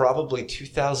been probably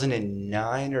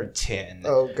 2009 or 10.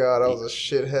 Oh God, I was a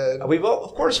shithead.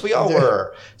 Of course, we all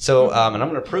were. So, and I'm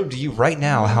going to prove to you right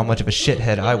now how much of a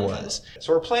shithead I was.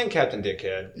 So we're playing Captain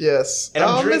Dickhead. Yes. And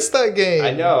I missed that game.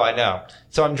 I know.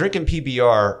 So I'm drinking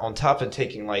PBR on top of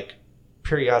taking like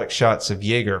periodic shots of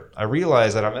Jaeger. I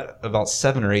realized that I'm at about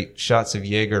 7 or 8 shots of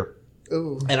Jaeger.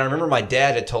 Ooh. And I remember my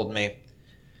dad had told me,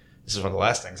 this is one of the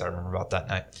last things I remember about that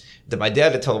night, that my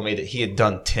dad had told me that he had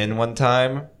done 10 one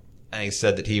time, and he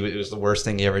said that it was the worst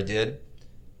thing he ever did.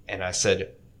 And I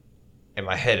said, in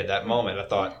my head at that moment, I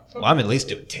thought, well, I'm at least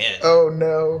doing 10. Oh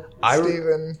no,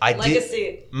 Steven. I did.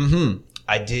 Legacy.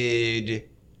 I did.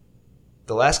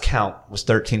 The last count was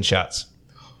 13 shots.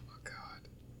 Oh my God.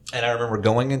 And I remember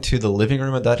going into the living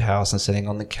room of that house and sitting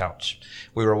on the couch.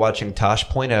 We were watching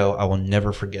Tosh.0. I will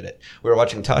never forget it. We were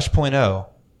watching Tosh.0.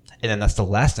 And then that's the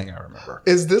last thing I remember.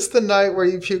 Is this the night where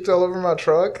you puked all over my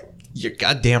truck? You're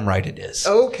goddamn right it is.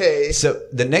 Okay. So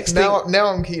the next thing... Now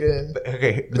I'm keyed in.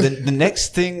 Okay. The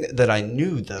next thing that I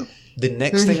knew, though,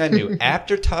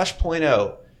 after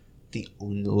Tosh.0,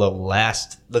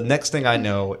 the next thing I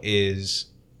know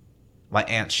is my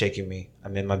aunt shaking me.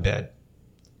 I'm in my bed.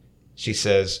 She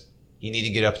says, you need to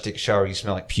get up and take a shower. You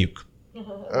smell like puke.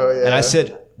 Oh yeah. And I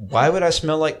said, why would I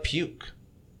smell like puke?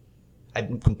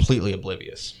 I'm completely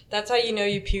oblivious. That's how you know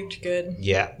you puked good.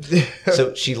 Yeah.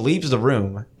 So she leaves the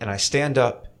room, and I stand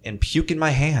up and puke in my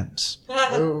hands.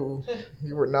 Ooh,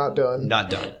 you were not done. Not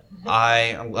done.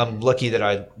 I'm lucky that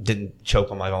I didn't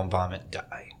choke on my own vomit and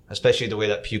die. Especially the way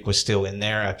that puke was still in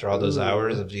there after all those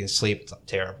hours of being asleep. It's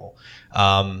terrible.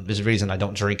 There's a reason I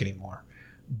don't drink anymore.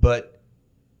 But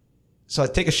so I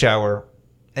take a shower,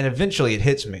 and eventually it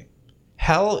hits me.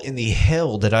 How in the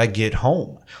hell did I get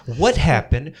home? What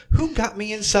happened? Who got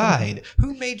me inside?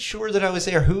 Who made sure that I was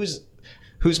there? Who's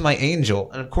my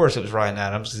angel? And of course it was Ryan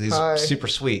Adams because Hi. he's super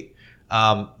sweet.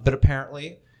 But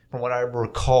apparently, from what I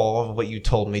recall of what you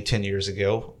told me 10 years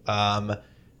ago,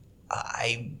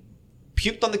 I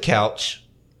puked on the couch.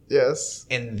 Yes.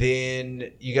 And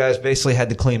then you guys basically had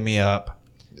to clean me up.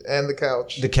 And the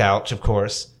couch. The couch, of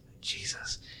course.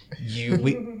 Jesus.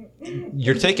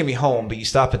 You're taking me home, but you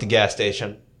stop at the gas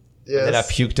station. Yes. And then I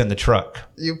puked in the truck.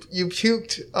 You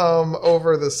puked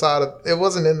over the side of it.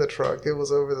 Wasn't in the truck. It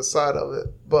was over the side of it.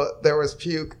 But there was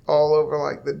puke all over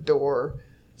like the door.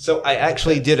 So I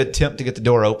actually did attempt to get the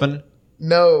door open.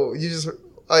 No, you just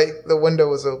like the window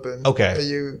was open. Okay. And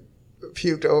you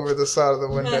puked over the side of the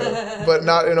window, but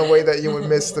not in a way that you would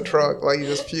miss the truck. Like you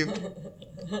just puked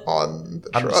on the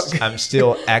truck. I'm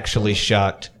still actually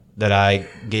shocked that I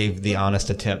gave the honest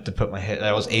attempt to put my head.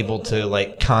 I was able to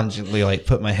like constantly like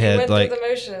put my head Went like. through the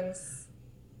motions.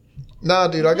 Nah,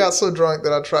 dude, I got so drunk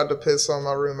that I tried to piss on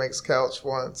my roommate's couch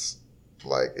once.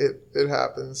 Like it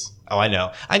happens. Oh, I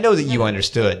know. I know that you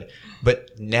understood,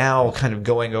 but now kind of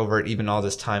going over it even all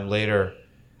this time later,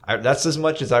 that's as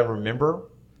much as I remember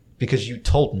because you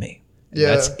told me. Yeah.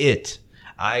 That's it.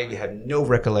 I have no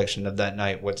recollection of that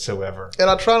night whatsoever. And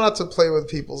I try not to play with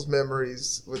people's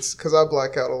memories because I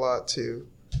black out a lot too.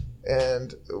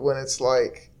 And when it's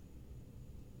like,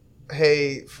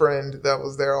 hey, friend that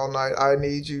was there all night, I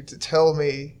need you to tell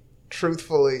me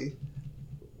truthfully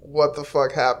what the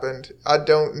fuck happened. I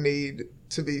don't need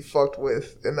to be fucked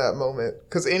with in that moment.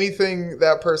 Because anything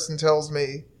that person tells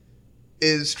me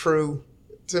is true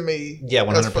to me. Yeah,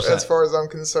 100%. As far as I'm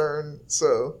concerned.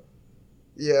 So,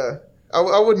 yeah.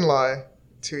 I wouldn't lie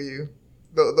to you.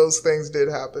 Those things did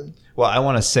happen. Well, I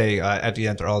want to say at the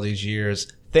end of all these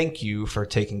years, thank you for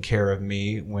taking care of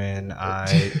me when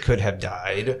I could have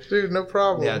died. Dude, no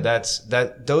problem. Yeah,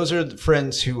 those are the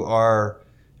friends who are.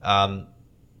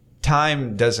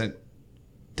 Time doesn't.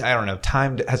 I don't know.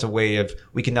 Time has a way of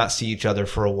we cannot see each other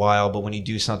for a while, but when you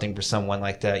do something for someone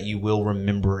like that, you will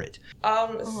remember it.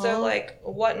 So like,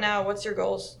 what now? What's your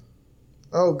goals?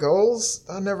 Oh, goals?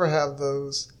 I never have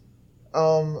those.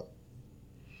 I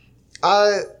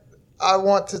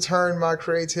want to turn my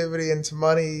creativity into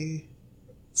money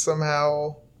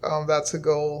somehow. That's a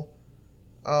goal.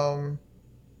 I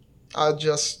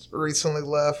just recently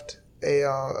left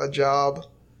a job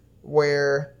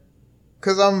where,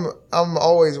 cause I'm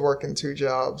always working 2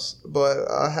 jobs,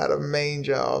 but I had a main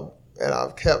job and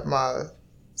I've kept my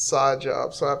side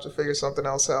job, so I have to figure something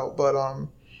else out. But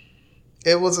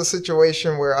it was a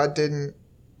situation where I didn't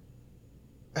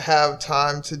have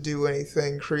time to do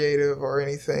anything creative or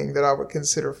anything that I would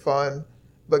consider fun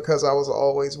because I was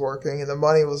always working, and the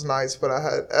money was nice, but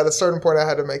at a certain point I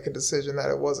had to make a decision that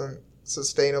it wasn't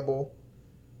sustainable.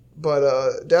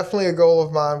 But definitely a goal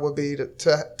of mine would be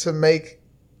to make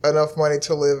enough money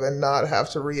to live and not have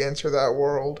to re-enter that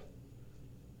world,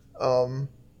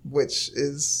 which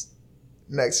is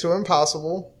next to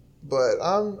impossible, but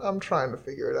I'm trying to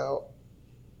figure it out.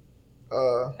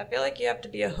 I feel like you have to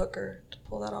be a hooker to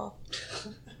pull that off.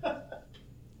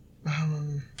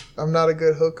 I'm not a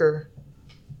good hooker.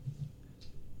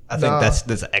 I think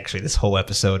that's actually, this whole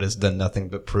episode has done nothing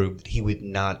but prove that he would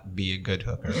not be a good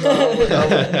hooker.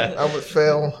 I would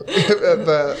fail at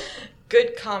that.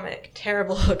 Good comic,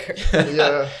 terrible hooker.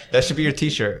 Yeah. That should be your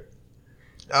t-shirt.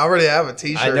 I already have a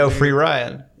t-shirt. I know, dude. Free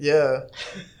Ryan. Yeah.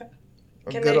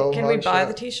 Can we buy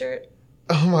the t-shirt?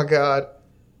 Oh my God.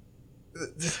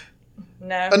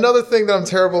 No. Another thing that I'm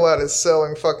terrible at is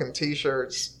selling fucking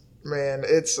t-shirts. Man,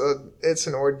 it's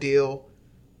an ordeal.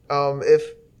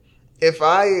 If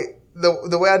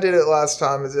the way I did it last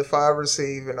time is if I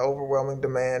receive an overwhelming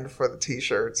demand for the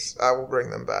t-shirts, I will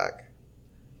bring them back.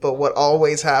 But what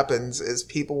always happens is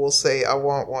people will say, I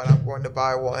want one, I'm going to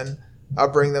buy one. I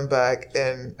bring them back,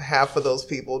 and half of those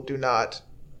people do not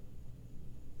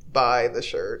buy the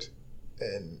shirt.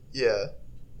 And yeah,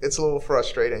 it's a little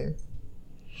frustrating.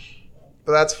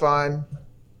 But that's fine.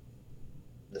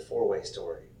 The four-way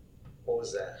story. What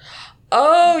was that?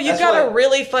 Oh, you That's got why- a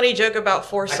really funny joke about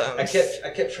foursomes. I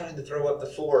kept trying to throw up the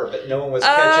four, but no one was Oh,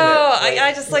 catching it.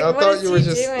 I just like, I what thought is you he were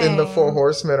just doing? in the Four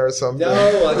Horsemen or something. No,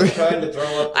 I was trying to throw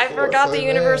up the I four. forgot the man.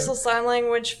 universal sign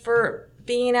language for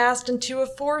being asked into a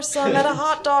foursome at a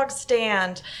hot dog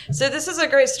stand. So this is a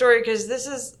great story because this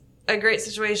is a great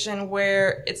situation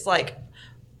where it's like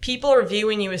people are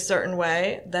viewing you a certain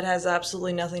way that has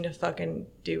absolutely nothing to fucking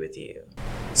do with you.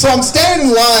 So I'm standing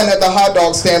in line at the hot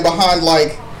dog stand behind,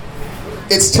 like,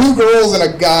 it's two girls and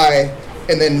a guy,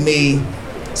 and then me.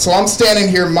 So I'm standing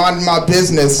here minding my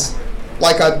business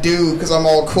like I do because I'm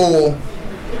all cool.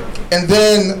 And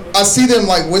then I see them,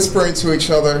 like, whispering to each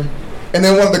other. And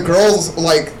then one of the girls,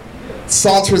 like,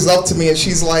 saunters up to me and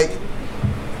she's like,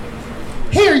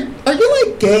 hey, are you,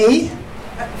 like, gay?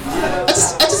 I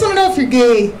just want to know if you're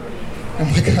gay.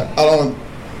 I'm like, I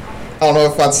don't know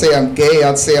if I'd say I'm gay.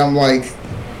 I'd say I'm, like,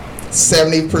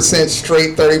 70%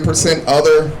 straight, 30%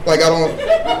 other. Like, I don't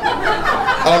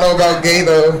know about gay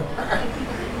though.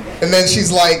 And then she's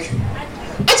like,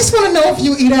 I just want to know if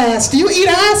you eat ass. Do you eat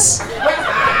ass?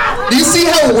 Do you see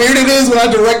how weird it is when I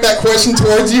direct that question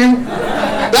towards you?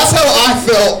 That's how I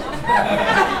felt.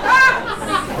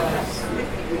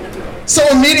 So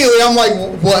immediately I'm like,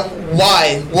 what?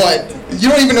 Why? What? You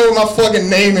don't even know what my fucking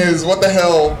name is. What the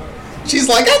hell? She's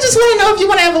like, I just want to know if you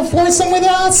want to have a foursome with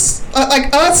us,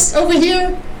 like us over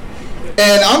here.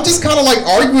 And I'm just kind of like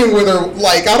arguing with her,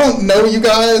 like, I don't know you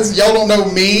guys, y'all don't know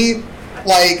me.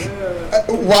 Like,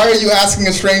 why are you asking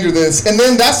a stranger this? And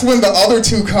then that's when the other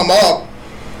two come up,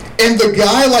 and the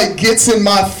guy like gets in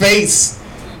my face,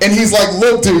 and he's like,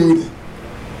 look, dude,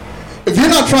 if you're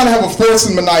not trying to have a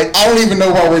foursome tonight, I don't even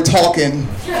know why we're talking.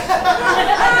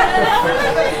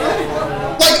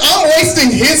 Like, I'm wasting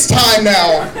his time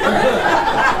now.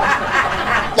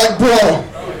 Like, bro,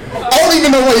 I don't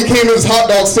even know why you came to this hot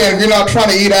dog stand if you're not trying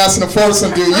to eat ass in a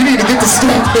foursome, dude. You need to get to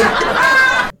stupid.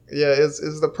 Yeah, it's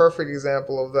the perfect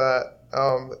example of that.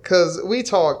 Because we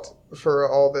talked for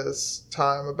all this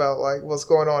time about, like, what's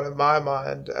going on in my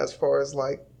mind as far as,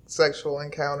 like, sexual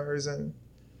encounters and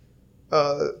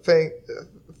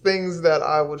things that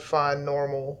I would find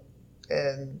normal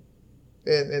and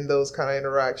in those kind of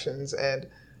interactions. And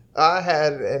I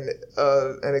had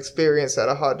an experience at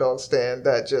a hot dog stand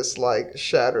that just like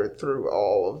shattered through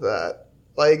all of that.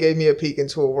 Like, it gave me a peek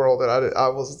into a world that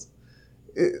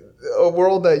a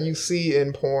world that you see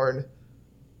in porn,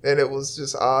 and it was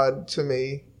just odd to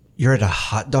me. You're at a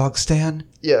hot dog stand?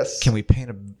 Yes. Can we paint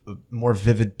a more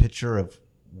vivid picture of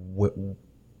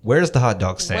where's the hot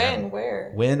dog stand?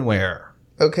 When? Where?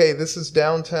 Okay, this is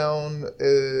downtown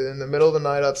in the middle of the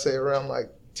night. I'd say around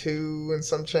like 2 and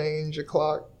some change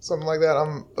o'clock, something like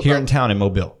that. Here in town in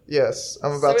Mobile. Yes,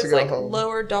 I'm about so to go it's like home.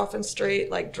 Lower Dauphin Street,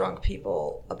 like drunk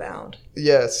people abound.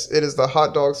 Yes, it is the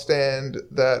hot dog stand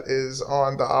that is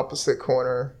on the opposite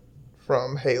corner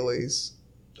from Haley's.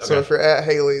 So if you're at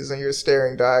Haley's and you're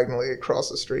staring diagonally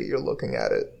across the street, you're looking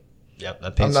at it. Yep,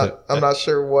 that paints I'm not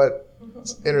sure what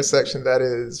intersection that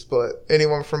is, but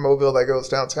anyone from Mobile that goes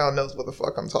downtown knows what the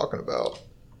fuck I'm talking about.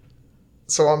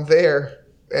 So I'm there,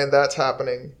 and that's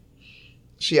happening.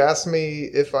 she asked me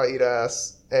if I eat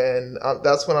ass, and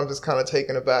that's when I'm just kind of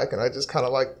taken aback, and I just kind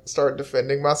of like start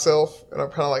defending myself, and I'm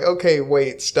kind of like, okay,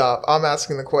 wait, stop. I'm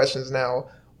asking the questions now.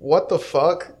 What the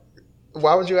fuck?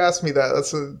 Why would you ask me that?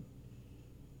 That's an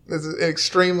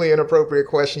extremely inappropriate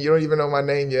question. You don't even know my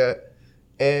name yet.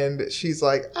 And she's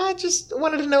like, I just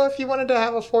wanted to know if you wanted to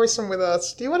have a foursome with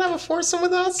us. Do you want to have a foursome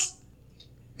with us?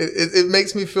 It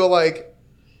makes me feel like,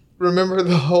 remember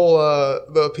the whole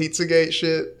the Pizzagate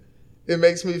shit? It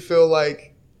makes me feel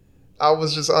like I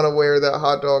was just unaware that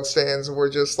hot dog stands were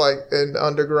just like an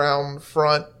underground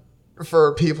front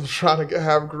for people trying to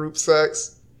have group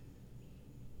sex.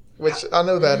 Which I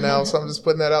know that now, so I'm just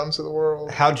putting that out into the world.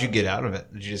 How'd you get out of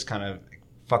it? Did you just kind of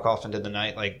fuck off into the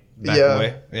night, like back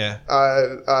away? Yeah.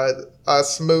 I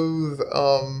smooth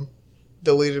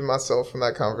deleted myself from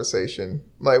that conversation.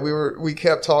 Like we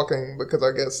kept talking because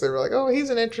I guess they were like, oh,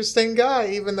 he's an interesting guy,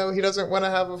 even though he doesn't want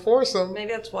to have a foursome.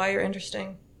 Maybe that's why you're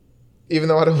interesting. Even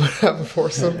though I don't want to have a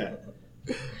foursome,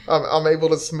 I'm able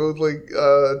to smoothly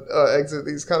exit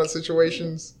these kind of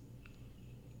situations.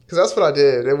 Because that's what I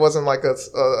did. It wasn't like a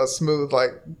smooth,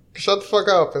 like, shut the fuck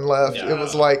up and left. Yeah. It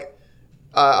was like,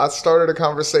 I started a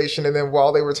conversation, and then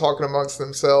while they were talking amongst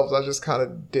themselves, I just kind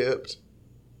of dipped.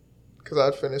 Because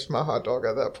I'd finished my hot dog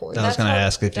at that point. I was going to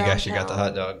ask if you actually got the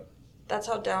hot dog. That's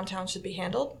how downtown should be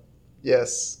handled?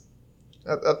 Yes.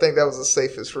 I think that was the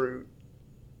safest route.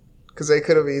 Because they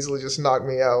could have easily just knocked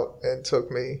me out and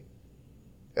took me.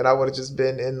 And I would have just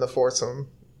been in the foursome.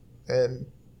 And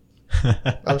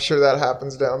I'm sure that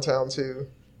happens downtown too.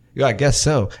 Yeah, I guess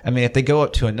so. I mean, if they go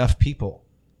up to enough people,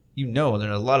 you know, there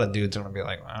are a lot of dudes are going to be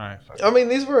like, all right, fuck it. I mean,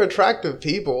 these were attractive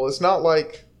people. It's not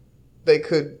like they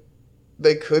couldn't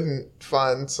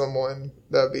find someone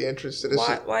that would be interested.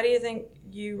 Why do you think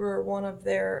you were one of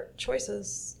their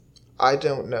choices? I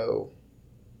don't know.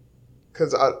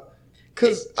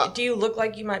 Do you look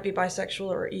like you might be bisexual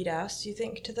or eat ass, do you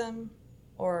think, to them?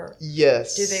 Or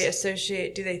yes. Do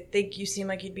they think you seem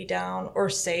like you'd be down or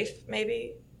safe,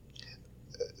 maybe?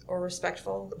 Or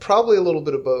respectful? Probably a little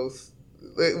bit of both.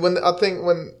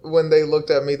 When they looked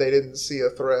at me, they didn't see a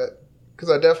threat. Because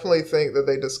I definitely think that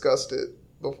they discussed it.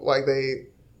 Like they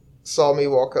saw me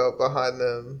walk up behind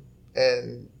them,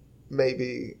 and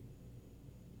maybe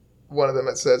one of them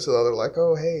had said to the other, like,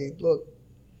 oh, hey, look,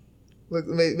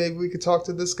 maybe we could talk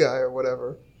to this guy or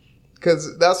whatever.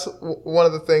 Because that's one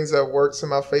of the things that works in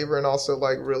my favor and also,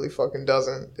 like, really fucking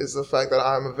doesn't, is the fact that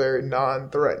I'm a very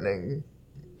non-threatening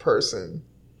person.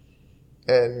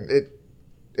 And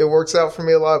it works out for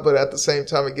me a lot, but at the same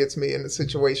time, it gets me into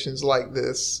situations like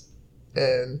this.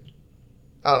 And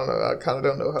I don't know, I kind of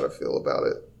don't know how to feel about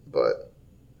it. But,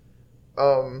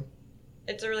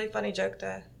 it's a really funny joke,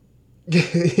 though.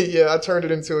 Yeah, I turned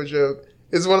it into a joke.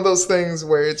 It's one of those things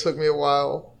where it took me a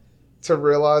while to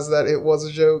realize that it was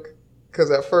a joke. Because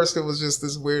at first it was just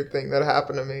this weird thing that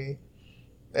happened to me.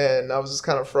 And I was just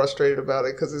kind of frustrated about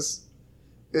it. Because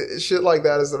shit like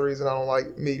that is the reason I don't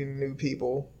like meeting new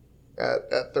people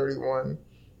at 31.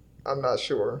 I'm not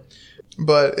sure.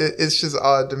 But it's just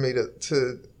odd to me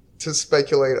to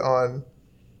speculate on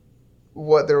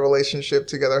what their relationship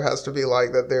together has to be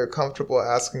like, that they're comfortable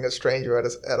asking a stranger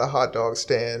at a hot dog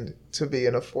stand to be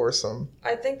in a foursome.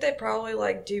 I think they probably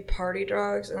like do party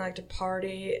drugs and like to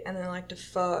party and then like to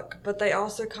fuck, but they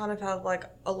also kind of have like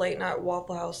a late night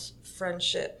Waffle House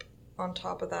friendship on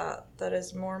top of that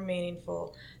is more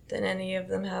meaningful than any of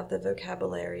them have the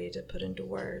vocabulary to put into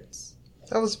words.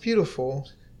 That was beautiful.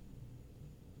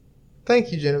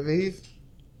 Thank you, Genevieve.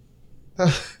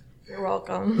 You're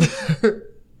welcome.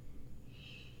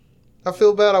 I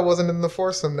feel bad I wasn't in the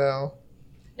foursome now.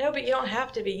 No, but you don't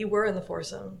have to be. You were in the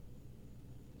foursome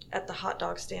at the hot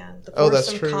dog stand. The foursome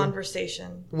that's true.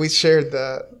 Conversation. We shared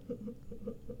that.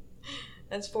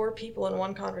 That's 4 people in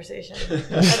one conversation.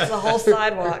 That's the whole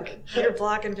sidewalk. You're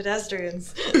blocking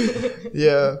pedestrians.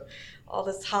 Yeah. All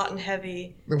this hot and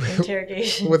heavy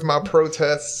interrogation. With my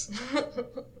protests.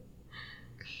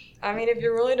 I mean, if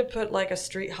you're willing to put like a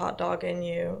street hot dog in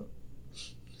you.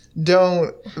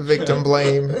 Don't victim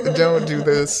blame. Don't do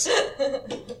this.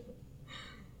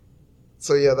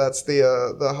 So yeah, that's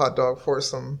the hot dog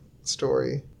foursome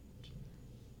story.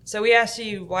 So we asked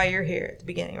you why you're here at the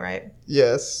beginning, right?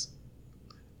 Yes.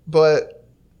 But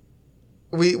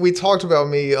we talked about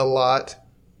me a lot,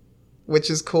 which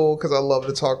is cool because I love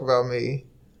to talk about me.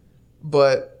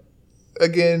 But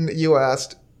again, you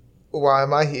asked, why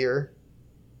am I here?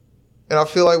 And I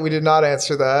feel like we did not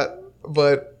answer that,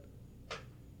 but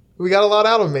we got a lot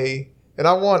out of me, and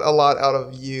I want a lot out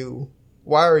of you.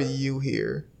 Why are you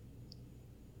here?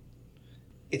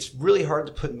 It's really hard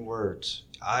to put in words.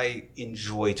 I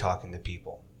enjoy talking to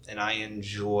people, and I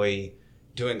enjoy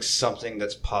doing something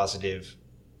that's positive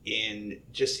in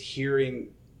just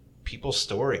hearing people's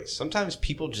stories. Sometimes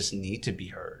people just need to be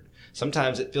heard.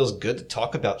 Sometimes it feels good to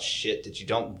talk about shit that you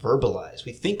don't verbalize.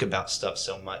 We think about stuff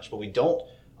so much, but we don't,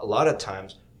 a lot of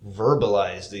times,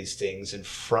 verbalize these things in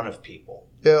front of people.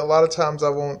 Yeah, a lot of times I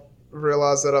won't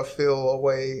realize that I feel a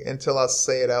way until I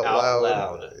say it out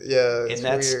loud. Yeah, it's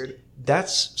weird.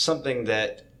 That's something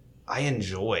that I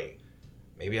enjoy.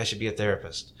 Maybe I should be a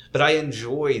therapist. But I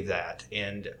enjoy that,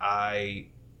 and I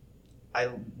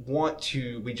want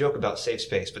to, we joke about safe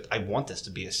space, but I want this to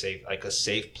be a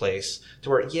safe place to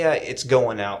where, yeah, it's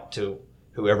going out to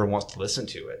whoever wants to listen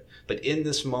to it. But in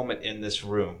this moment, in this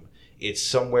room, it's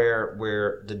somewhere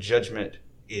where the judgment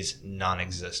is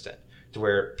non-existent, to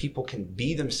where people can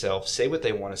be themselves, say what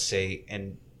they want to say,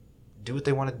 and do what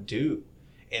they want to do,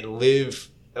 and live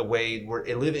in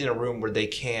a room where they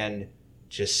can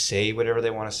just say whatever they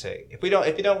want to say. If you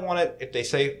don't want it, if they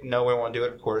say no, we want to do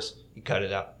it, of course, you cut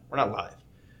it out. We're not live.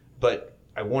 But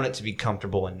I want it to be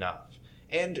comfortable enough.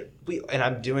 And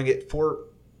I'm doing it for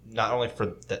not only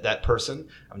for that person,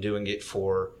 I'm doing it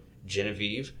for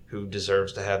Genevieve, who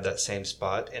deserves to have that same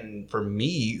spot, and for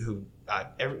me,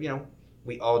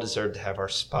 we all deserve to have our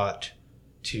spot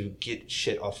to get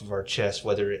shit off of our chest,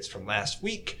 whether it's from last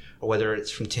week or whether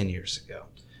it's from 10 years ago.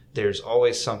 There's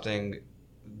always something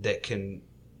that can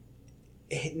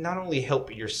not only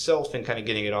help yourself in kind of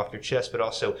getting it off your chest, but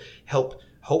also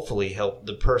hopefully help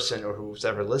the person or who's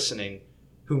ever listening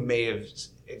who may have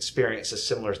experienced a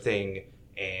similar thing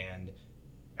and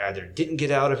either didn't get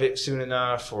out of it soon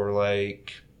enough or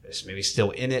like is maybe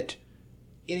still in it.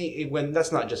 When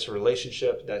that's not just a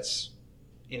relationship, that's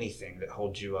anything that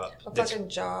holds you up. A fucking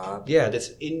job. Yeah,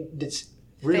 that's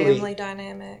really family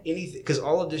dynamic. Anything, because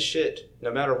all of this shit,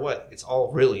 no matter what, it's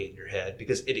all really in your head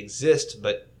because it exists.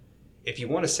 But if you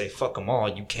want to say fuck them all,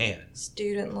 you can.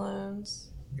 Student loans.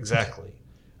 Exactly,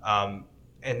 and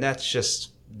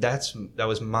that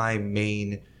was my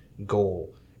main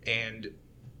goal, and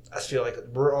I feel like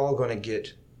we're all going to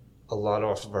get a lot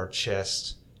off of our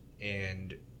chest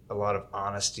and a lot of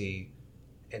honesty,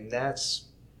 and that's,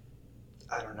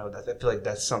 I don't know, I feel like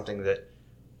that's something that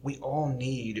we all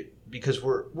need because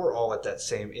we're all at that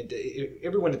same,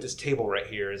 everyone at this table right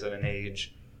here is at an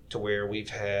age to where we've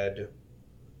had,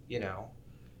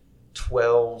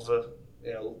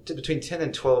 between 10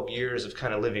 and 12 years of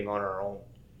kind of living on our own.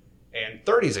 And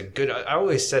 30 is a good, I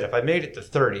always said if I made it to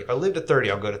 30, if I lived to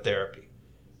 30, I'll go to therapy.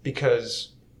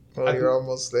 Because... Well, you're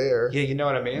almost there. Yeah, you know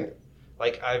what I mean?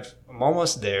 Like, I'm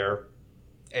almost there.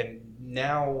 And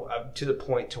now I'm to the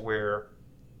point to where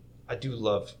I do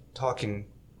love talking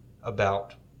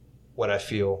about what I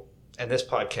feel. And this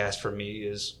podcast for me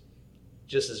is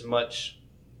just as much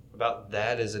about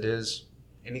that as it is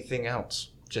anything else.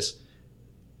 Just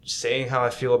saying how I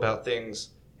feel about things.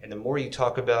 And the more you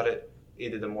talk about it,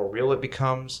 either the more real it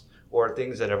becomes, or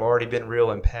things that have already been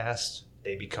real in past,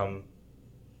 they become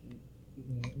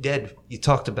dead. You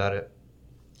talked about it.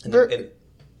 And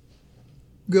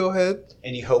go ahead.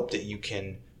 And you hope that you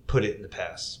can put it in the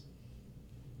past.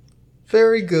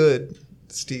 Very good,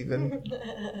 Stephen.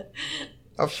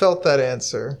 I felt that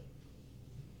answer.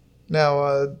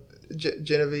 Now,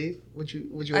 Genevieve, would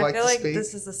you like to speak? I feel like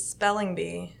this is a spelling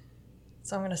bee,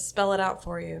 so I'm going to spell it out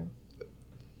for you.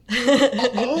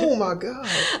 Oh my god.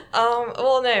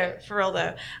 Well, no, for real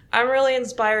though. I'm really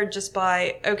inspired just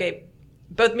by,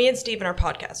 both me and Steven are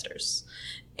podcasters.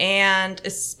 And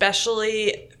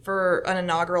especially for an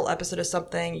inaugural episode of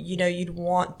something, you'd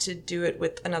want to do it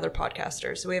with another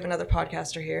podcaster. So we have another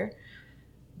podcaster here,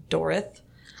 Dorith.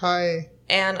 Hi.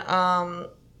 And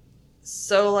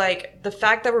so like the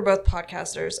fact that we're both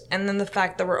podcasters and then the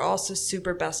fact that we're also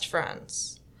super best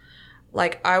friends.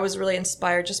 Like, I was really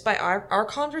inspired just by our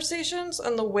conversations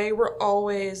and the way we're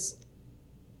always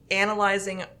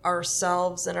analyzing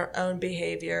ourselves and our own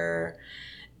behavior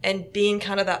and being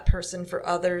kind of that person for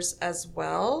others as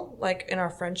well, like in our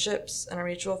friendships and our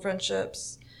mutual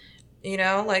friendships.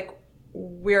 Like,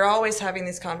 we're always having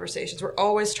these conversations. We're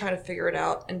always trying to figure it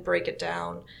out and break it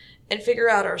down and figure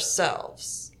out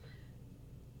ourselves.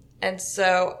 And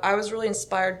so I was really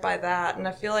inspired by that. And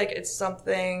I feel like it's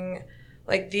something...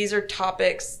 Like, these are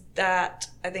topics that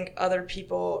I think other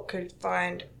people could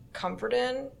find comfort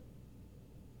in.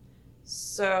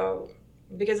 So,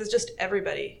 because it's just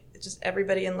everybody. It's just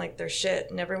everybody in, like, their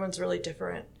shit. And everyone's really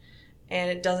different.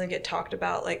 And it doesn't get talked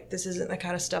about. Like, this isn't the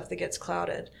kind of stuff that gets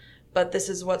clouded. But this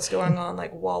is what's going on,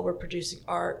 like, while we're producing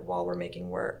art, while we're making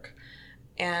work.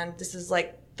 And this is,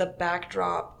 like, the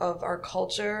backdrop of our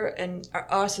culture and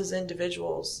us as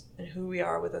individuals and who we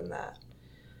are within that.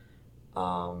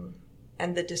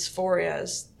 And the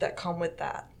dysphorias that come with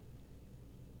that.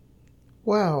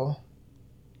 Wow.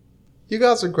 You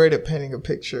guys are great at painting a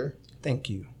picture. Thank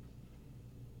you.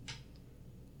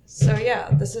 So yeah,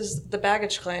 this is the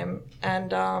baggage claim,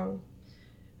 and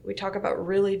we talk about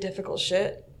really difficult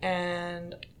shit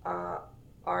and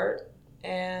art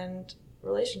and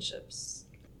relationships.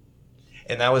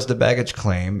 And that was the baggage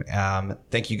claim.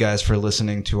 Thank you guys for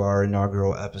listening to our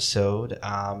inaugural episode.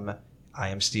 I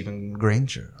am Stephen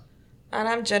Granger. And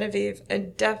I'm Genevieve,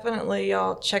 and definitely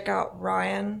y'all check out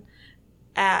Ryan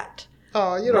at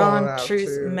Oh, you don't Ron have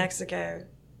Truth to. Mexico.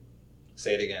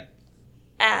 Say it again.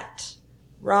 At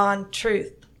Ron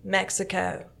Truth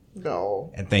Mexico.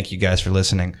 No. And thank you guys for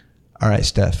listening. All right,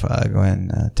 Steph, go ahead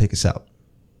and take us out.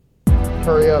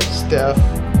 Hurry up,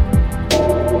 Steph.